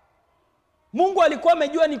 Mungu alikuwa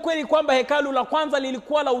amejua ni kweli kwamba hekalu la kwanza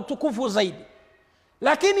lilikuwa la utukufu zaidi.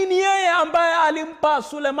 Lakini ni yeye ambaye alimpa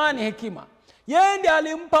Sulemani hekima. Yeye ndiye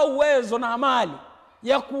alimpa uwezo na amali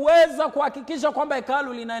ya kuweza kuhakikisha kwamba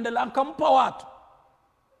hekalu linaendelea, akampa watu.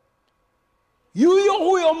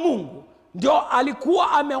 Huyo Mungu ndio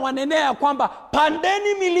alikuwa amewanenea kwamba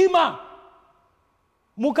pandeni milima,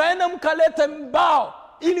 mkaenda mkalete mbao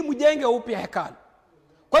ili mjenge upya hekalu.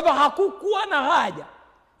 Kwa hivyo hakukuwa na haja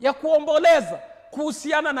ya kuomboleza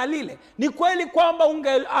kuhusiana na lile. Ni kweli kwamba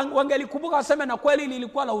wangelikumbuka waseme na kweli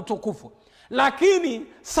lilikuwa la utukufu, lakini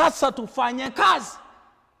sasa tufanye kazi.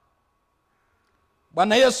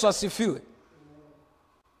 Bwana Yesu asifiwe.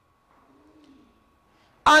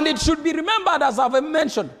 And it should be remembered, as I've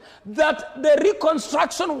mentioned, that the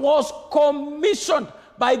reconstruction was commissioned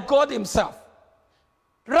by God himself.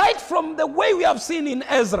 Right from the way we have seen in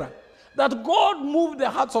Ezra, that God moved the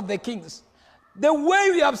hearts of the kings. The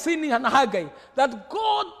way we have seen in Haggai, that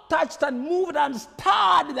God touched and moved and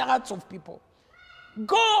stirred the hearts of people.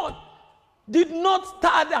 God did not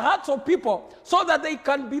stir the hearts of people so that they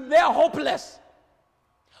can be there hopeless.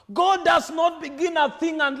 God does not begin a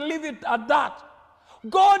thing and leave it at that.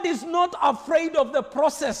 God is not afraid of the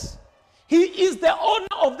process. He is the owner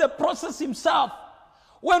of the process himself.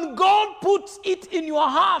 When God puts it in your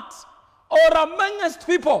heart or amongst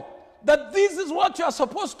people that this is what you are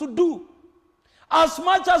supposed to do, as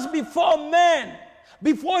much as before men,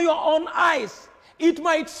 before your own eyes, it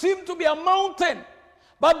might seem to be a mountain,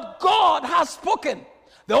 but God has spoken.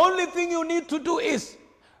 The only thing you need to do is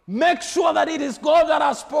make sure that it is God that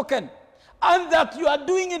has spoken and that you are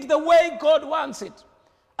doing it the way God wants it.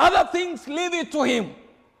 Other things, leave it to him.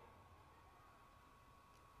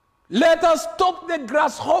 Let us stop the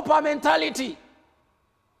grasshopper mentality.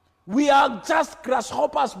 We are just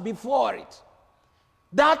grasshoppers before it.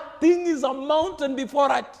 That thing is a mountain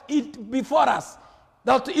before us,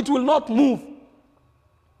 that it will not move.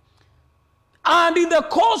 And in the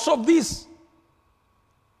course of this,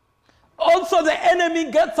 also the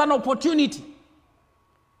enemy gets an opportunity.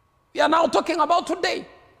 We are now talking about today.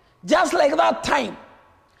 Just like that time,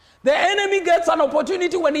 the enemy gets an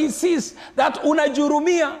opportunity when he sees that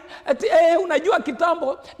unajurumia. Unajua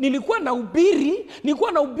kitambo nilikuwa na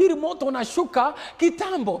ubiri moto unashuka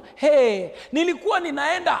kitambo. Nilikuwa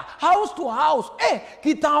ninaenda house to house.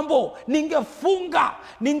 Kitambo ningefunga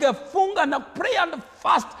na pray and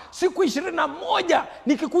fast siku 21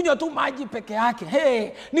 nikikunywa tu maji peke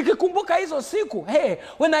yake. Nikikumbuka hizo siku,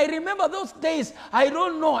 when I remember those days, I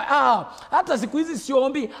don't know, hata siku hizi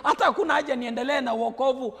siombi, hata hakuna haja niendelee na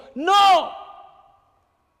wokovu. No!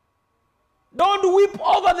 Don't weep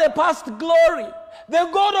over the past glory. The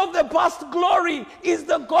God of the past glory is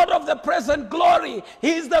the God of the present glory.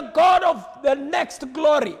 He is the God of the next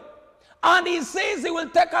glory. And he says he will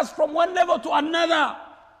take us from one level to another.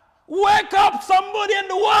 Wake up, somebody, and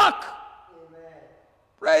work. Amen.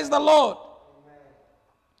 Praise the Lord. Amen.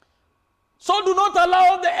 So do not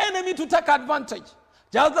allow the enemy to take advantage.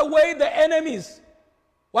 Just the way the enemies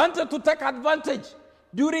wanted to take advantage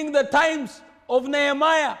during the times of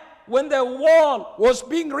Nehemiah, when the wall was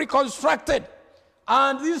being reconstructed.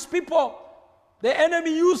 And these people, the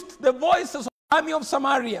enemy used the voices of the army of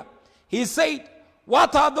Samaria. He said,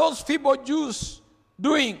 what are those feeble Jews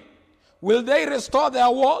doing? Will they restore their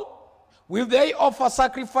wall? Will they offer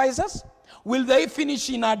sacrifices? Will they finish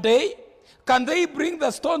in a day? Can they bring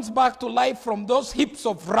the stones back to life from those heaps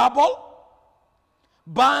of rubble,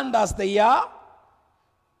 burned as they are?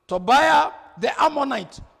 Tobiah the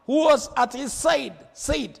Ammonite, who was at his side,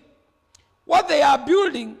 said, what they are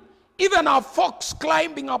building, even a fox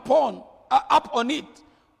climbing up on it,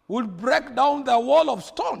 will break down the wall of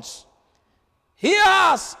stones. Hear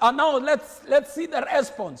us. And now let's see the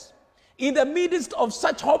response. In the midst of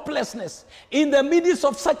such hopelessness, in the midst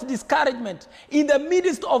of such discouragement, in the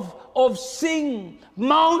midst of seeing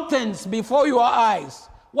mountains before your eyes,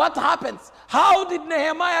 what happens? How did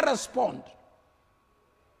Nehemiah respond?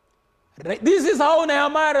 This is how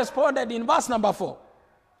Nehemiah responded in verse number 4.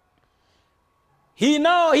 He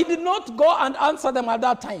did not go and answer them at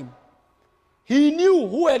that time. He knew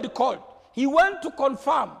who had called. He went to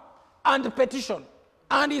confirm and petition.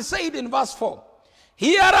 And he said in verse 4,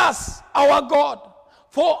 hear us, our God,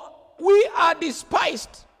 for we are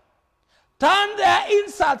despised. Turn their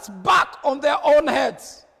insults back on their own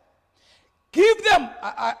heads. Give them,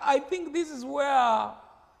 I think this is where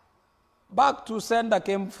back to sender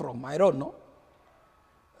came from. I don't know.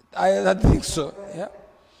 I think so. Yeah.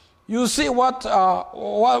 You see what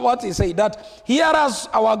he said, that hear us,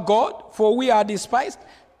 our God, for we are despised.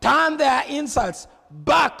 Turn their insults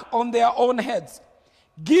back on their own heads.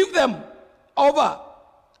 Give them over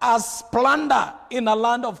as plunder in a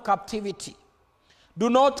land of captivity. Do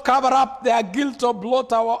not cover up their guilt or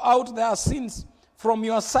blot out their sins from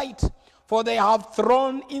your sight, for they have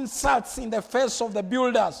thrown insults in the face of the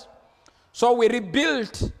builders. So we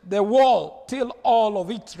rebuilt the wall till all of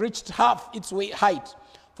it reached half its height,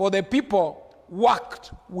 for the people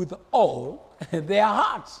worked with all their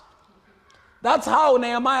hearts. That's how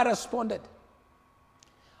Nehemiah responded.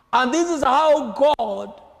 And this is how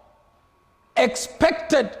God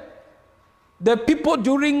expected the people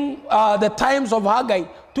during the times of Haggai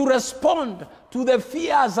to respond to the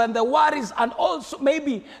fears and the worries, and also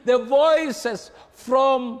maybe the voices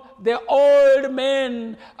from the old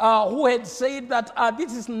men who had said that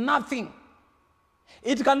this is nothing.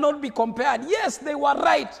 It cannot be compared. Yes, they were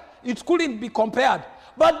right. It couldn't be compared.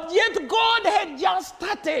 But yet God had just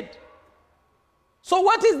started. So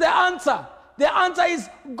what is the answer? The answer is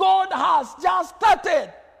God has just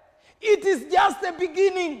started. It is just the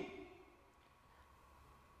beginning.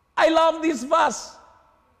 I love this verse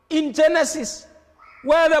in Genesis,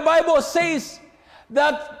 where the Bible says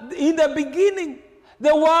that in the beginning,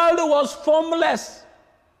 the world was formless.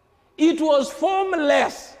 It was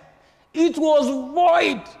formless. It was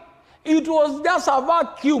void. It was just a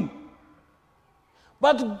vacuum.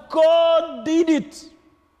 But God did it.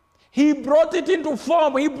 He brought it into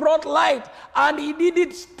form. He brought light. And he did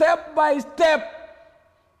it step by step.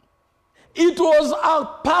 It was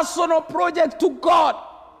a personal project to God.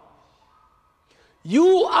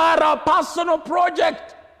 You are a personal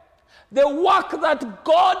project. The work that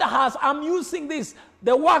God has, I'm using this,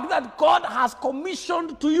 the work that God has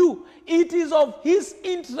commissioned to you, it is of His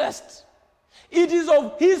interest. It is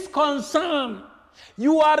of His concern.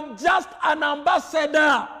 You are just an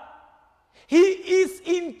ambassador. He is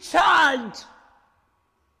in charge.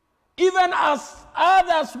 Even as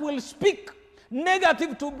others will speak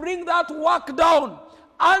negative to bring that work down,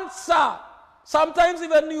 answer. Sometimes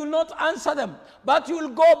even you will not answer them, but you will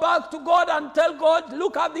go back to God and tell God,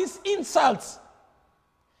 look at these insults.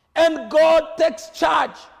 And God takes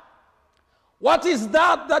charge. What is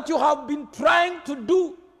that you have been trying to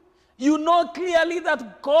do? You know clearly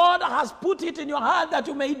that God has put it in your heart that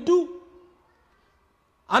you may do.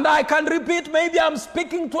 And I can repeat, maybe I'm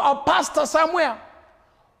speaking to a pastor somewhere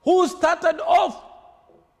who started off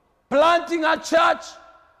planting a church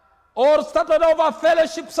or started off a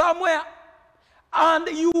fellowship somewhere. And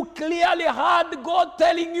you clearly heard God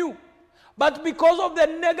telling you. But because of the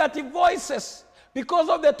negative voices, because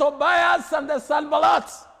of the Tobias and the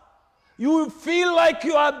Sanballats, you feel like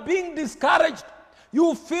you are being discouraged.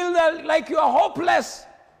 You feel like you are hopeless.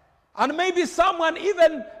 And maybe someone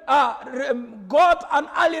even got an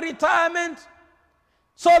early retirement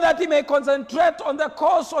so that he may concentrate on the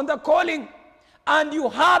course, on the calling. And you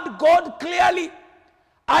heard God clearly.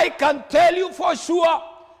 I can tell you for sure,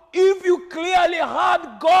 if you clearly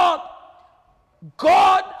heard God,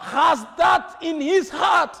 God has that in His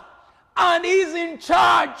heart and He's in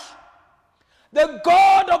charge. The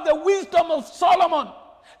God of the wisdom of Solomon,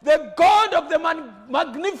 the God of the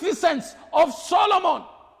magnificence of Solomon,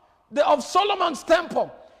 of Solomon's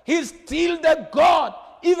temple, He's still the God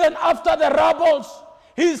even after the rubbles.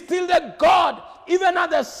 He's still the God even at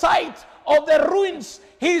the site of the ruins.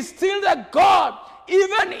 He's still the God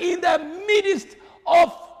even in the midst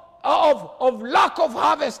of lack of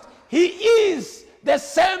harvest. He is the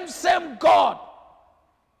same God.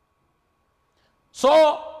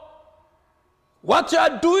 So what you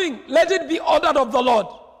are doing, let it be ordered of the Lord.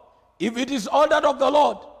 If it is ordered of the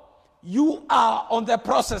Lord, you are on the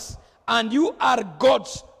process and you are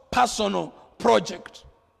God's personal project.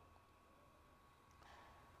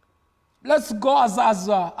 Let's go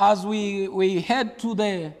as we head to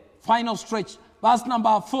the final stretch. Verse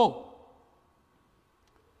number 4.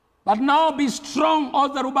 But now be strong,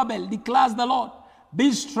 O Zerubbabel, declares the Lord.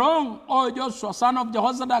 Be strong, O Joshua, son of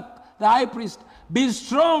Jehozadak, the high priest. Be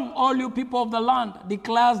strong, all you people of the land,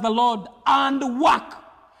 declares the Lord, and work.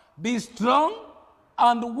 Be strong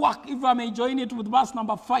and work. If I may join it with verse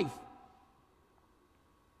number 5.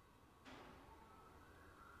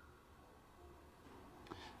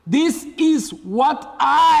 This is what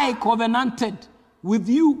I covenanted with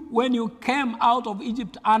you when you came out of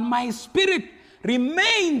Egypt, and my spirit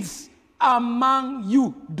remains among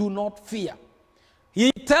you. Do not fear.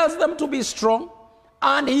 He tells them to be strong,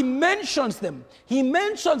 and he mentions them. He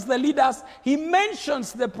mentions the leaders. He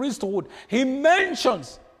mentions the priesthood. He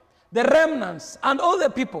mentions the remnants and all the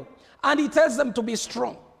people, and he tells them to be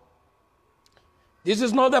strong. This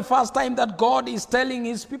is not the first time that God is telling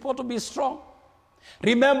his people to be strong.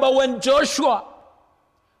 Remember when Joshua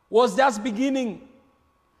was just beginning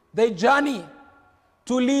the journey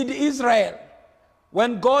to lead Israel,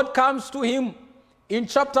 when God comes to him in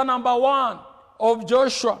chapter number 1 of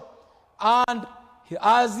Joshua. And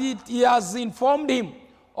as he has informed him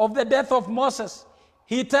of the death of Moses,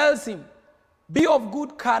 he tells him, be of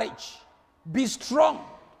good courage, be strong,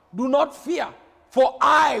 do not fear, for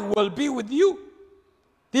I will be with you.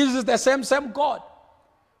 This is the same God.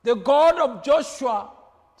 The God of Joshua,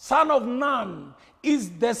 son of Nun, is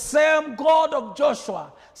the same God of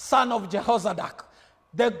Joshua, son of Jehozadak.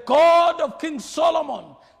 The God of King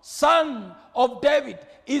Solomon, son of David,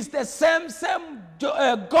 is the same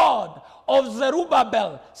God of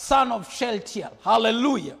Zerubbabel, son of Shealtiel.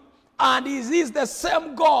 Hallelujah. And he is the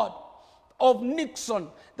same God of Nixon,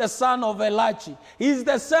 the son of Elachi. He is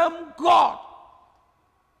the same God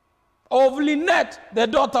of Lynette, the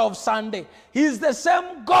daughter of Sunday. He is the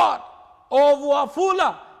same God of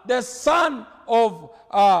Wafula, the son of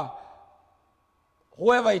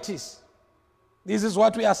whoever it is. This is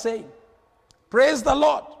what we are saying. Praise the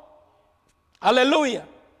Lord. Hallelujah.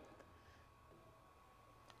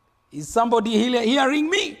 Is somebody hearing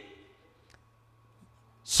me?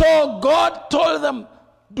 So God told them,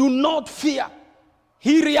 do not fear.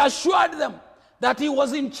 He reassured them that he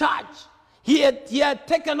was in charge. He had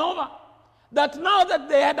taken over. That now that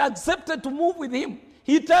they had accepted to move with him,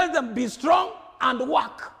 he tells them, be strong and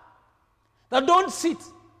work. That don't sit.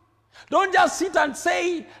 Don't just sit and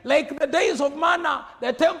say, like the days of manna,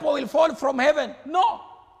 the temple will fall from heaven. No.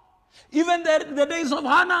 Even the days of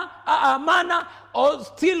manna, or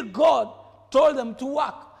still God told them to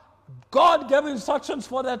work. God gave instructions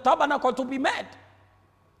for the tabernacle to be made.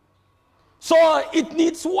 So it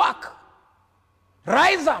needs work.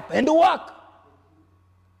 Rise up and work.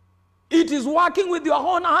 It is working with your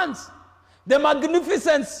own hands. The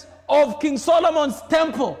magnificence of King Solomon's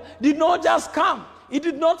temple did not just come. It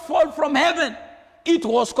did not fall from heaven. It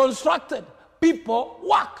was constructed. People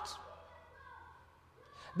worked.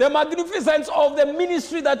 The magnificence of the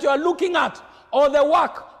ministry that you are looking at, or the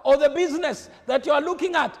work, or the business that you are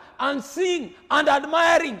looking at and seeing and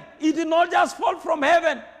admiring, it did not just fall from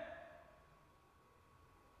heaven.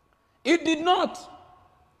 It did not.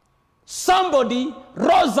 Somebody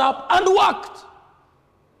rose up and worked.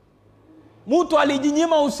 Mtu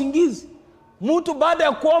alijinyima usingizi. Mtu baada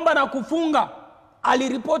ya kuomba na kufunga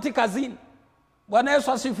aliripoti kazini. Bwana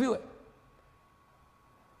Yesu asifiwe.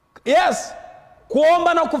 Yes.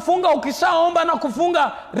 Kuomba na kufunga, ukishaomba na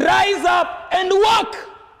kufunga, rise up and work.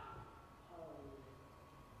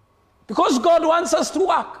 Because God wants us to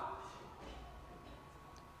work.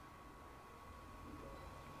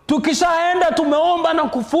 Tukishaenda tumeomba na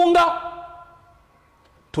kufunga,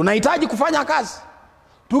 tunahitaji kufanya kazi.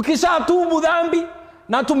 Tukishatubu dhambi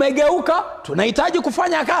na tumegeuka, tunahitaji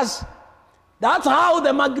kufanya kazi. That's how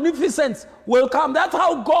the magnificence will come. That's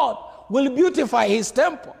how God will beautify his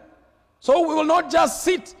temple. So we will not just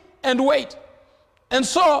sit and wait. And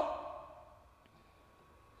so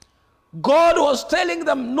God was telling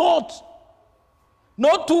them not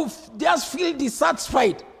to just feel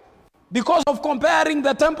dissatisfied because of comparing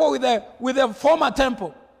the temple with the former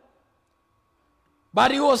temple.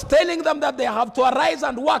 But he was telling them that they have to arise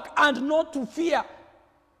and work and not to fear,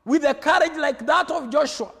 with a courage like that of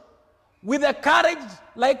Joshua, with a courage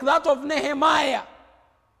like that of Nehemiah.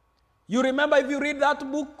 You remember, if you read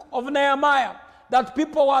that book of Nehemiah, that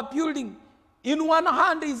people were building. In one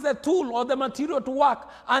hand is the tool or the material to work,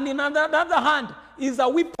 and in another hand is a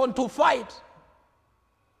weapon to fight.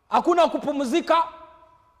 Hakuna kupumzika,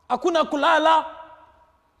 hakuna kulala,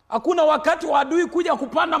 hakuna wakati wa adui kuja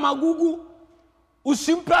kupanda magugu.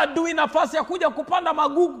 Usimpe adui nafasi ya kuja kupanda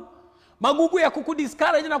magugu. Magugu ya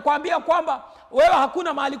kukudiscourage na kuambia kwamba wewe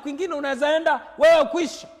hakuna mahali kwingine unaweza enda, wewe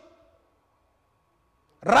kuisha.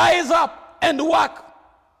 Rise up and work.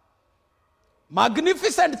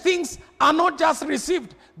 Magnificent things are not just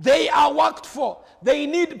received, they are worked for. They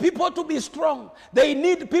need people to be strong. They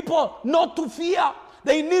need people not to fear.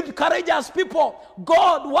 They need courageous people.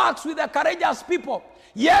 God works with the courageous people.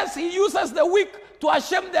 Yes, he uses the weak to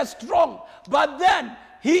shame the strong, but then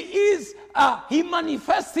he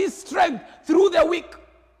manifests his strength through the weak.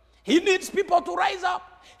 He needs people to rise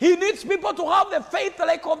up. He needs people to have the faith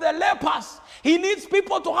like of the lepers. He needs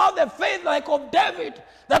people to have the faith like of David,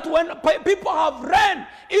 that when people have ran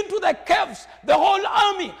into the caves, the whole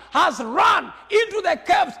army has run into the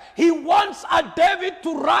caves. He wants a David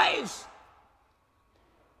to rise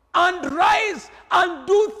and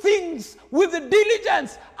do things with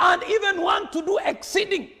diligence and even want to do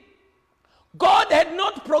exceeding. God had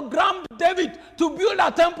not programmed David to build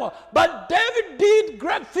a temple, but David did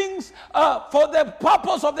great things for the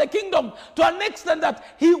purpose of the kingdom, to an extent that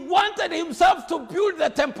he wanted himself to build the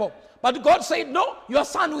temple. But God said, no, your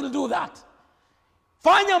son will do that.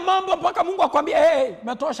 Fanya mambo mpaka Mungu akwambia, hey,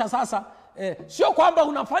 metosha sasa. sio kwamba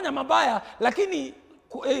unafanya mabaya, lakini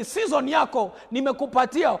season yako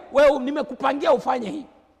nimekupatia wewe, nimekupangia ufanye hii.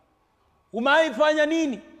 Umeifanya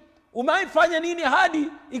nini? Umeifanya nini hadi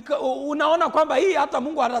unaona kwamba hii hata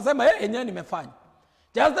Mungu atasema yenyewe nimefanya.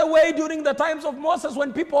 Just the way during the times of Moses,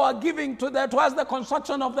 when people were giving towards the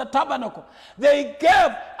construction of the tabernacle, they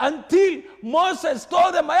gave until Moses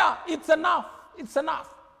told them, yeah, it's enough, it's enough.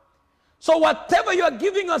 So whatever you are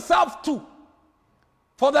giving yourself to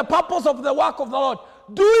for the purpose of the work of the Lord,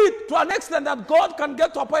 do it to an extent that God can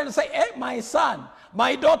get to a point and say, hey, my son,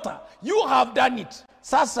 my daughter, you have done it.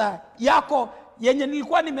 Sasa yako yenye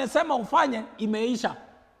nilikuwa nimesema ufanye imeisha.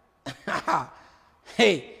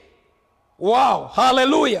 Hey, wow,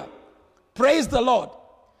 hallelujah, praise the Lord.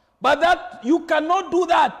 But that you cannot do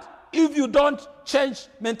that if you don't change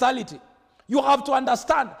mentality. You have to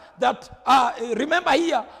understand that, remember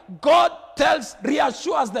here, God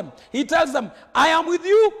reassures them. He tells them, I am with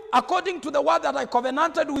you according to the word that I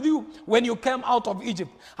covenanted with you when you came out of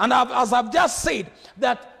Egypt. And as I've just said,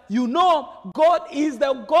 that you know God is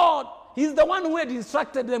the God. He's the one who had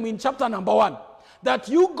instructed them in chapter number 1. That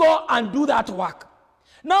you go and do that work.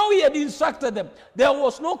 Now he had instructed them. There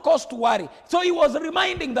was no cause to worry. So he was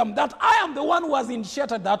reminding them that I am the one who has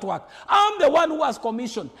initiated that work. I'm the one who has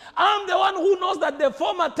commissioned. I'm the one who knows that the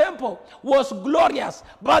former temple was glorious.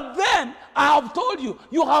 But then I have told you,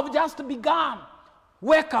 you have just begun.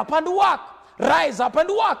 Wake up and work. Rise up and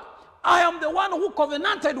work. I am the one who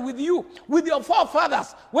covenanted with you, with your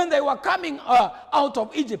forefathers, when they were coming out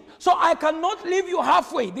of Egypt. So I cannot leave you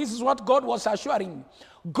halfway. This is what God was assuring me.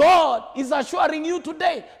 God is assuring you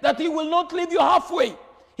today that he will not leave you halfway.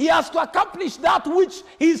 He has to accomplish that which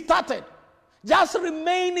he started. Just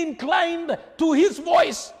remain inclined to his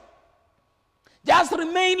voice. Just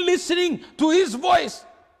remain listening to his voice.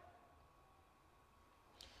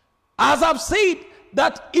 As I've said,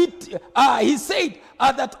 that he said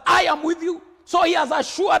that I am with you. So he has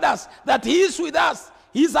assured us that he is with us.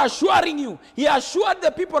 He's assuring you. He assured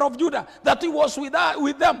the people of Judah that he was with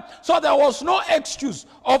them. So there was no excuse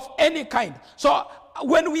of any kind. So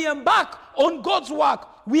when we embark on God's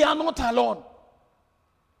work, we are not alone.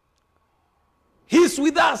 He's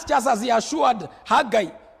with us, just as he assured Haggai.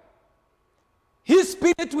 His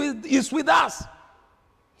spirit is with us.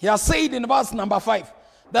 He has said in verse number 5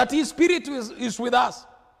 that his spirit is with us.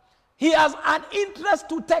 He has an interest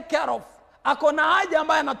to take care of. Akona haja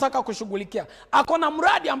ambaye anataka kushughulikia. Akona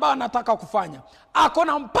mradi ambao anataka kufanya.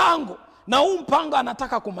 Akona mpango, na huu mpango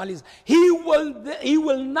anataka kumaliza. He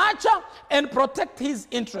will nurture and protect his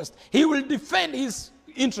interest. He will defend his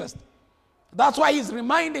interest. That's why he's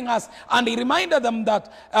reminding us, and he reminded them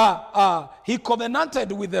that he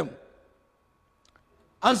covenanted with them.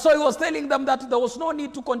 And so he was telling them that there was no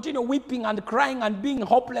need to continue weeping and crying and being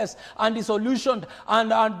hopeless and disillusioned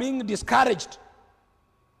and being discouraged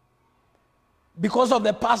because of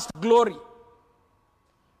the past glory.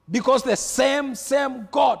 Because the same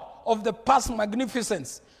God of the past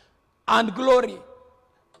magnificence and glory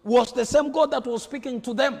was the same God that was speaking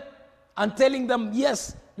to them and telling them,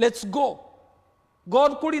 yes, let's go.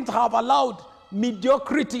 God couldn't have allowed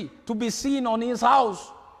mediocrity to be seen on his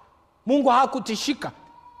house. Mungu hakutishika.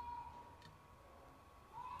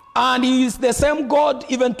 And he is the same God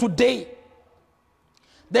even today.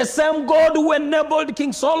 The same God who enabled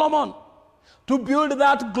King Solomon to build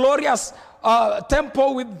that glorious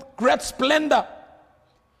temple with great splendor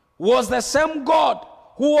was the same God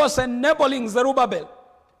who was enabling Zerubbabel.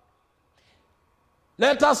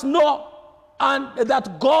 Let us know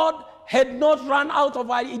that God had not run out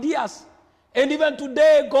of ideas. And even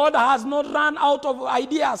today, God has not run out of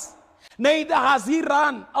ideas. Neither has he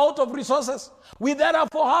run out of resources. We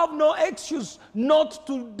therefore have no excuse not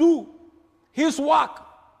to do his work.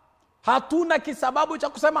 Hatuna kisababu cha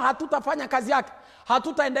kusema hatutafanya kazi yake.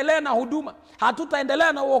 Hatutaendelea na huduma,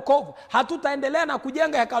 hatutaendelea na wokovu, hatutaendelea na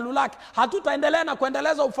kujenga hekalu lake, hatutaendelea na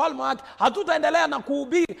kuendeleza ufalme wake, hatutaendelea na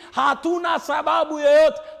kuhubiri. Hatuna sababu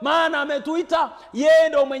yoyote, maana ametuita. Yeye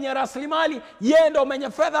ndio mwenye rasilimali, yeye ndio mwenye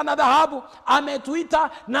fedha na dhahabu. Ametuita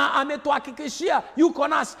na ametuhakikishia yuko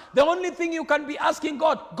nasi. The only thing you can be asking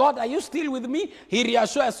God, God, are you still with me? He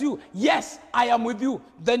reassures you, yes, I am with you.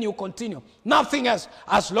 Then you continue. Nothing else,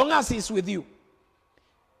 as long as he's with you.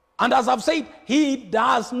 And as I've said, he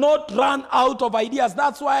does not run out of ideas.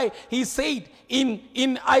 That's why he said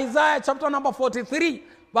in Isaiah chapter number 43,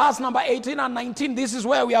 verse number 18 and 19, this is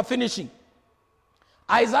where we are finishing.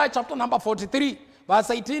 Isaiah chapter number 43,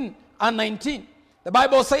 verse 18 and 19. The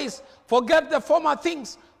Bible says, forget the former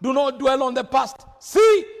things, do not dwell on the past.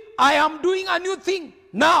 See, I am doing a new thing.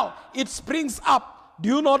 Now it springs up. Do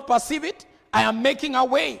you not perceive it? I am making a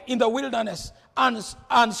way in the wilderness and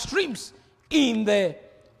streams in the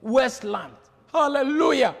wasteland.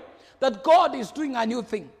 Hallelujah. That God is doing a new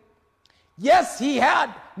thing. Yes, he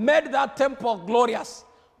had made that temple glorious,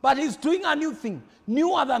 but he's doing a new thing,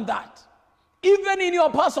 newer than that. Even in your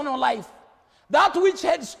personal life, that which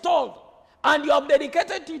had stalled and you have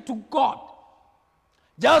dedicated it to God,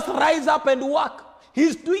 just rise up and work.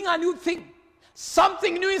 He's doing a new thing.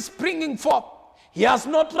 Something new is springing forth. He has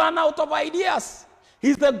not run out of ideas.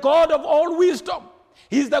 He's the God of all wisdom.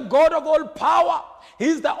 He's the God of all power.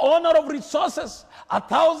 He's the owner of resources.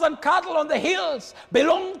 1,000 cattle on the hills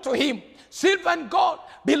belong to him. Silver and gold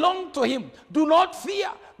belong to him. Do not fear.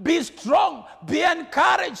 Be strong. Be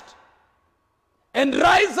encouraged. And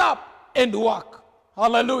rise up and walk.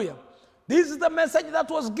 Hallelujah. This is the message that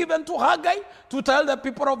was given to Haggai to tell the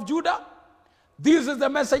people of Judah. This is the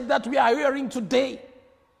message that we are hearing today.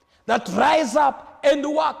 That rise up and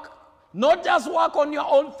work. Not just work on your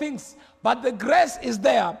own things, but the grace is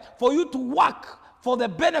there for you to work for the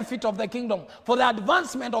benefit of the kingdom, for the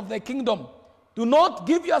advancement of the kingdom. Do not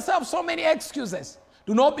give yourself so many excuses.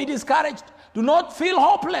 Do not be discouraged. Do not feel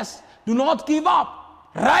hopeless. Do not give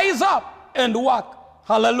up. Rise up and work.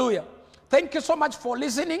 Hallelujah. Thank you so much for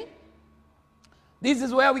listening. This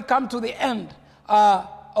is where we come to the end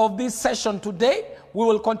of this session today. We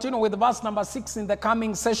will continue with verse number 6 in the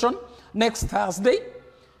coming session next Thursday.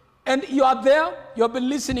 And you are there, you have been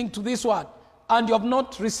listening to this word, and you have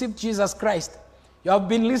not received Jesus Christ. You have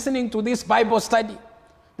been listening to this Bible study.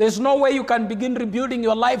 There's no way you can begin rebuilding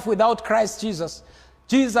your life without Christ Jesus.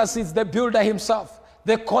 Jesus is the builder himself,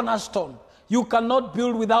 the cornerstone. You cannot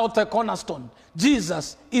build without a cornerstone.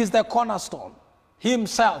 Jesus is the cornerstone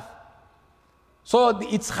himself. So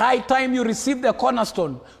it's high time you receive the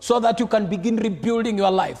cornerstone so that you can begin rebuilding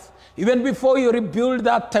your life. Even before you rebuild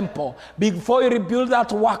that temple, before you rebuild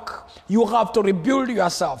that work, you have to rebuild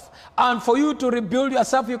yourself. And for you to rebuild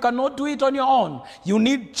yourself, you cannot do it on your own. You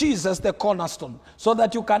need Jesus, the cornerstone, so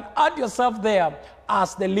that you can add yourself there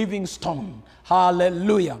as the living stone.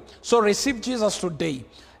 Hallelujah. So receive Jesus today.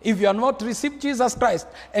 If you have not received Jesus Christ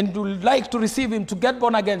and would like to receive him to get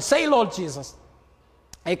born again, say, Lord Jesus,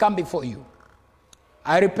 I come before you.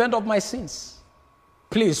 I repent of my sins.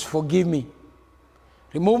 Please forgive me.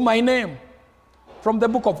 Remove my name from the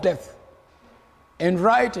book of death and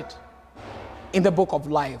write it in the book of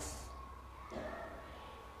life.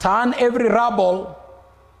 Turn every rubble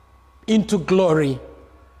into glory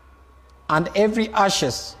and every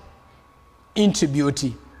ashes into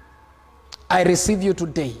beauty. I receive you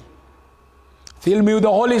today. Fill me with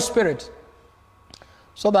the Holy Spirit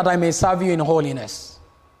so that I may serve you in holiness.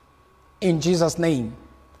 In Jesus' name,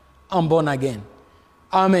 I'm born again.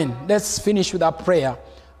 Amen. Let's finish with our prayer.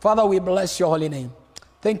 Father, we bless your holy name.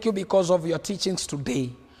 Thank you because of your teachings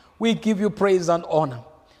today. We give you praise and honor.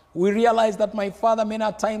 We realize that, my Father,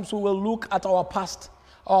 many times we will look at our past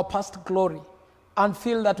glory, and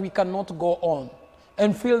feel that we cannot go on,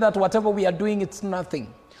 and feel that whatever we are doing, it's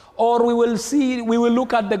nothing. Or we will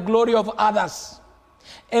look at the glory of others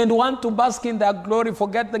and want to bask in their glory,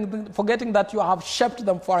 forgetting that you have shaped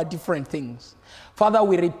them for different things. Father,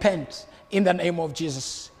 we repent. In the name of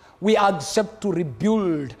Jesus, we accept to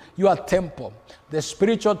rebuild your temple, the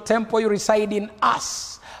spiritual temple you reside in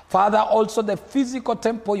us. Father, also the physical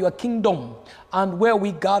temple, your kingdom, and where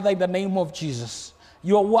we gather in the name of Jesus.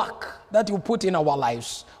 Your work that you put in our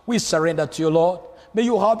lives, we surrender to you, Lord. May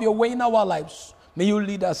you have your way in our lives. May you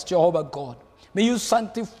lead us, Jehovah God. May you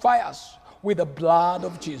sanctify us with the blood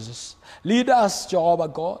of Jesus. Lead us, Jehovah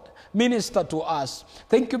God. Minister to us.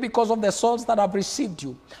 Thank you because of the souls that have received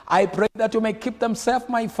you. I pray that you may keep them safe,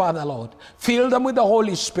 my Father, Lord. Fill them with the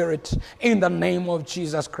Holy Spirit in the name of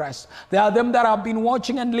Jesus Christ. There are them that have been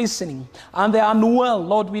watching and listening, and they are unwell.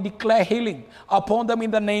 Lord, we declare healing upon them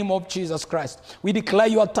in the name of Jesus Christ. We declare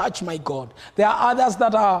your touch, my God. There are others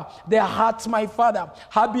that their hearts, my Father,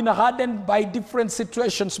 have been hardened by different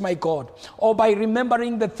situations, my God, or by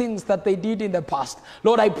remembering the things that they did in the past.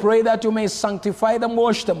 Lord, I pray that you may sanctify them,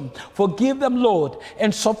 wash them, forgive them, Lord,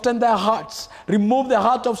 and soften their hearts. Remove the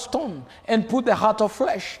heart of stone and put the heart of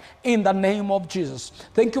flesh in the name of Jesus.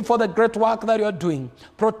 Thank you for the great work that you are doing.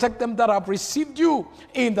 Protect them that have received you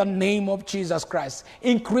in the name of Jesus Christ.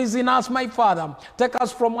 Increase in us, my Father. Take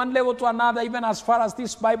us from one level to another, even as far as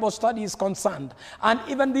this Bible study is concerned. And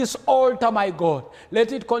even this altar, my God,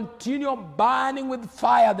 let it continue burning with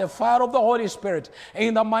fire, the fire of the Holy Spirit,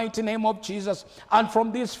 in the mighty name of Jesus. And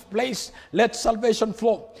from this place, let salvation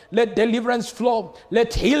flow. Let deliverance flow.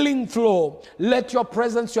 Let healing flow. Let your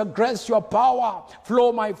presence, your grace, your power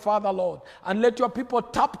flow, my Father. Father, Lord. And let your people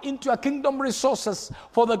tap into your kingdom resources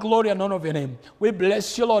for the glory and honor of your name. We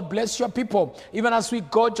bless you, Lord. Bless your people. Even as we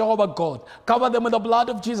go, Jehovah God. Cover them with the blood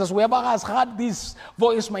of Jesus. Whoever has heard this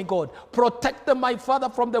voice, my God. Protect them, my Father,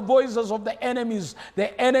 from the voices of the enemies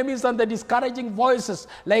and the discouraging voices,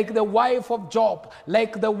 like the wife of Job,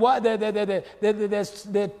 like the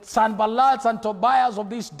Sanballats and Tobias of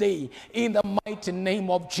this day, in the mighty name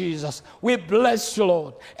of Jesus. We bless you,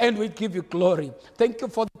 Lord, and we give you glory. Thank you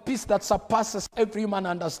for the peace that surpasses every human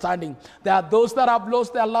understanding. There are those that have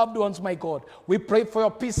lost their loved ones, my God. We pray for your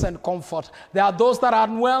peace and comfort. There are those that are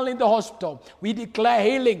unwell in the hospital. We declare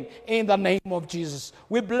healing in the name of Jesus.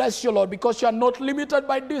 We bless you, Lord, because you are not limited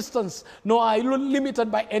by distance, nor are you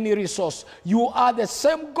limited by any resource. You are the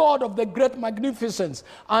same God of the great magnificence,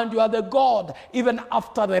 and you are the God even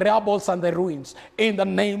after the rebels and the ruins. In the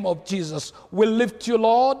name of Jesus, we lift you,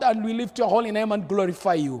 Lord, and we lift your holy name and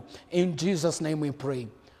glorify you. In Jesus' name we pray.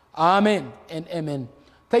 Amen and amen.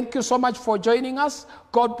 Thank you so much for joining us.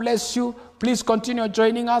 God bless you. Please continue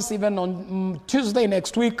joining us even on Tuesday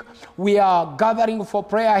next week. We are gathering for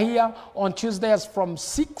prayer here on Tuesdays from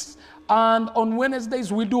 6. And on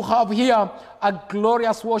Wednesdays, we do have here a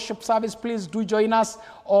glorious worship service. Please do join us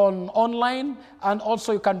online. And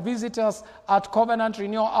also you can visit us at Covenant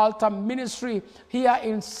Renewal Altar Ministry here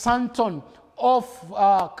in Santon off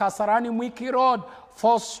Kasarani Mwiki Road,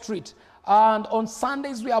 4th Street. And on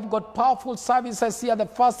Sundays, we have got powerful services here. The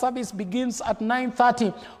first service begins at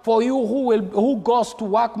 9:30. For you who goes to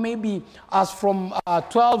work maybe as from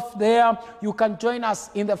 12 there, you can join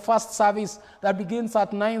us in the first service that begins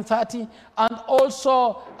at 9:30. And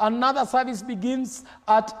also another service begins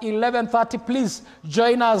at 11:30. Please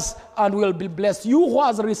join us and we'll be blessed. You who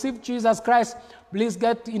has received Jesus Christ, please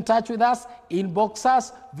get in touch with us, inbox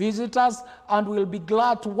us, visit us, and we'll be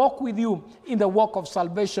glad to walk with you in the work of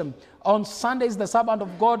salvation. On Sundays, the servant of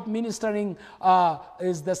God ministering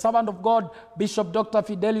is the servant of God, Bishop Dr.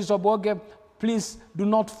 Fidelis Oboge. Please do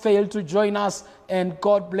not fail to join us, and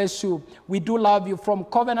God bless you. We do love you. From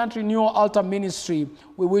Covenant Renewal Altar Ministry,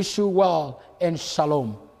 we wish you well and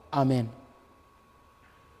shalom. Amen.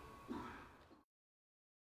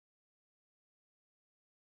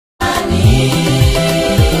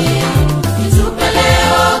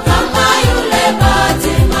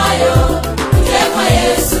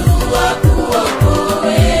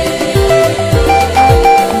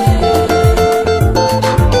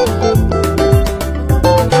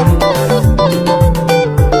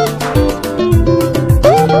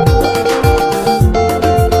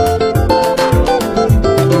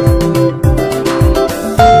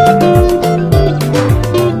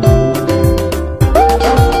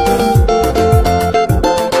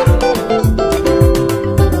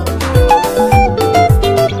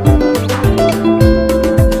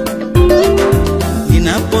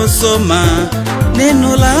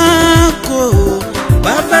 Neno lako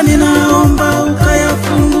Baba, ninaomba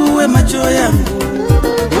ukayafungue macho yangu,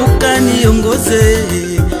 ukaniongoze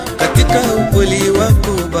katika ukweli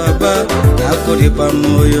wako Baba, na kunipa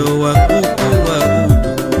moyo wa kukuabudu.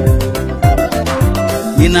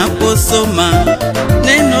 Ninaposoma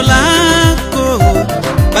neno lako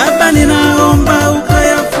Baba,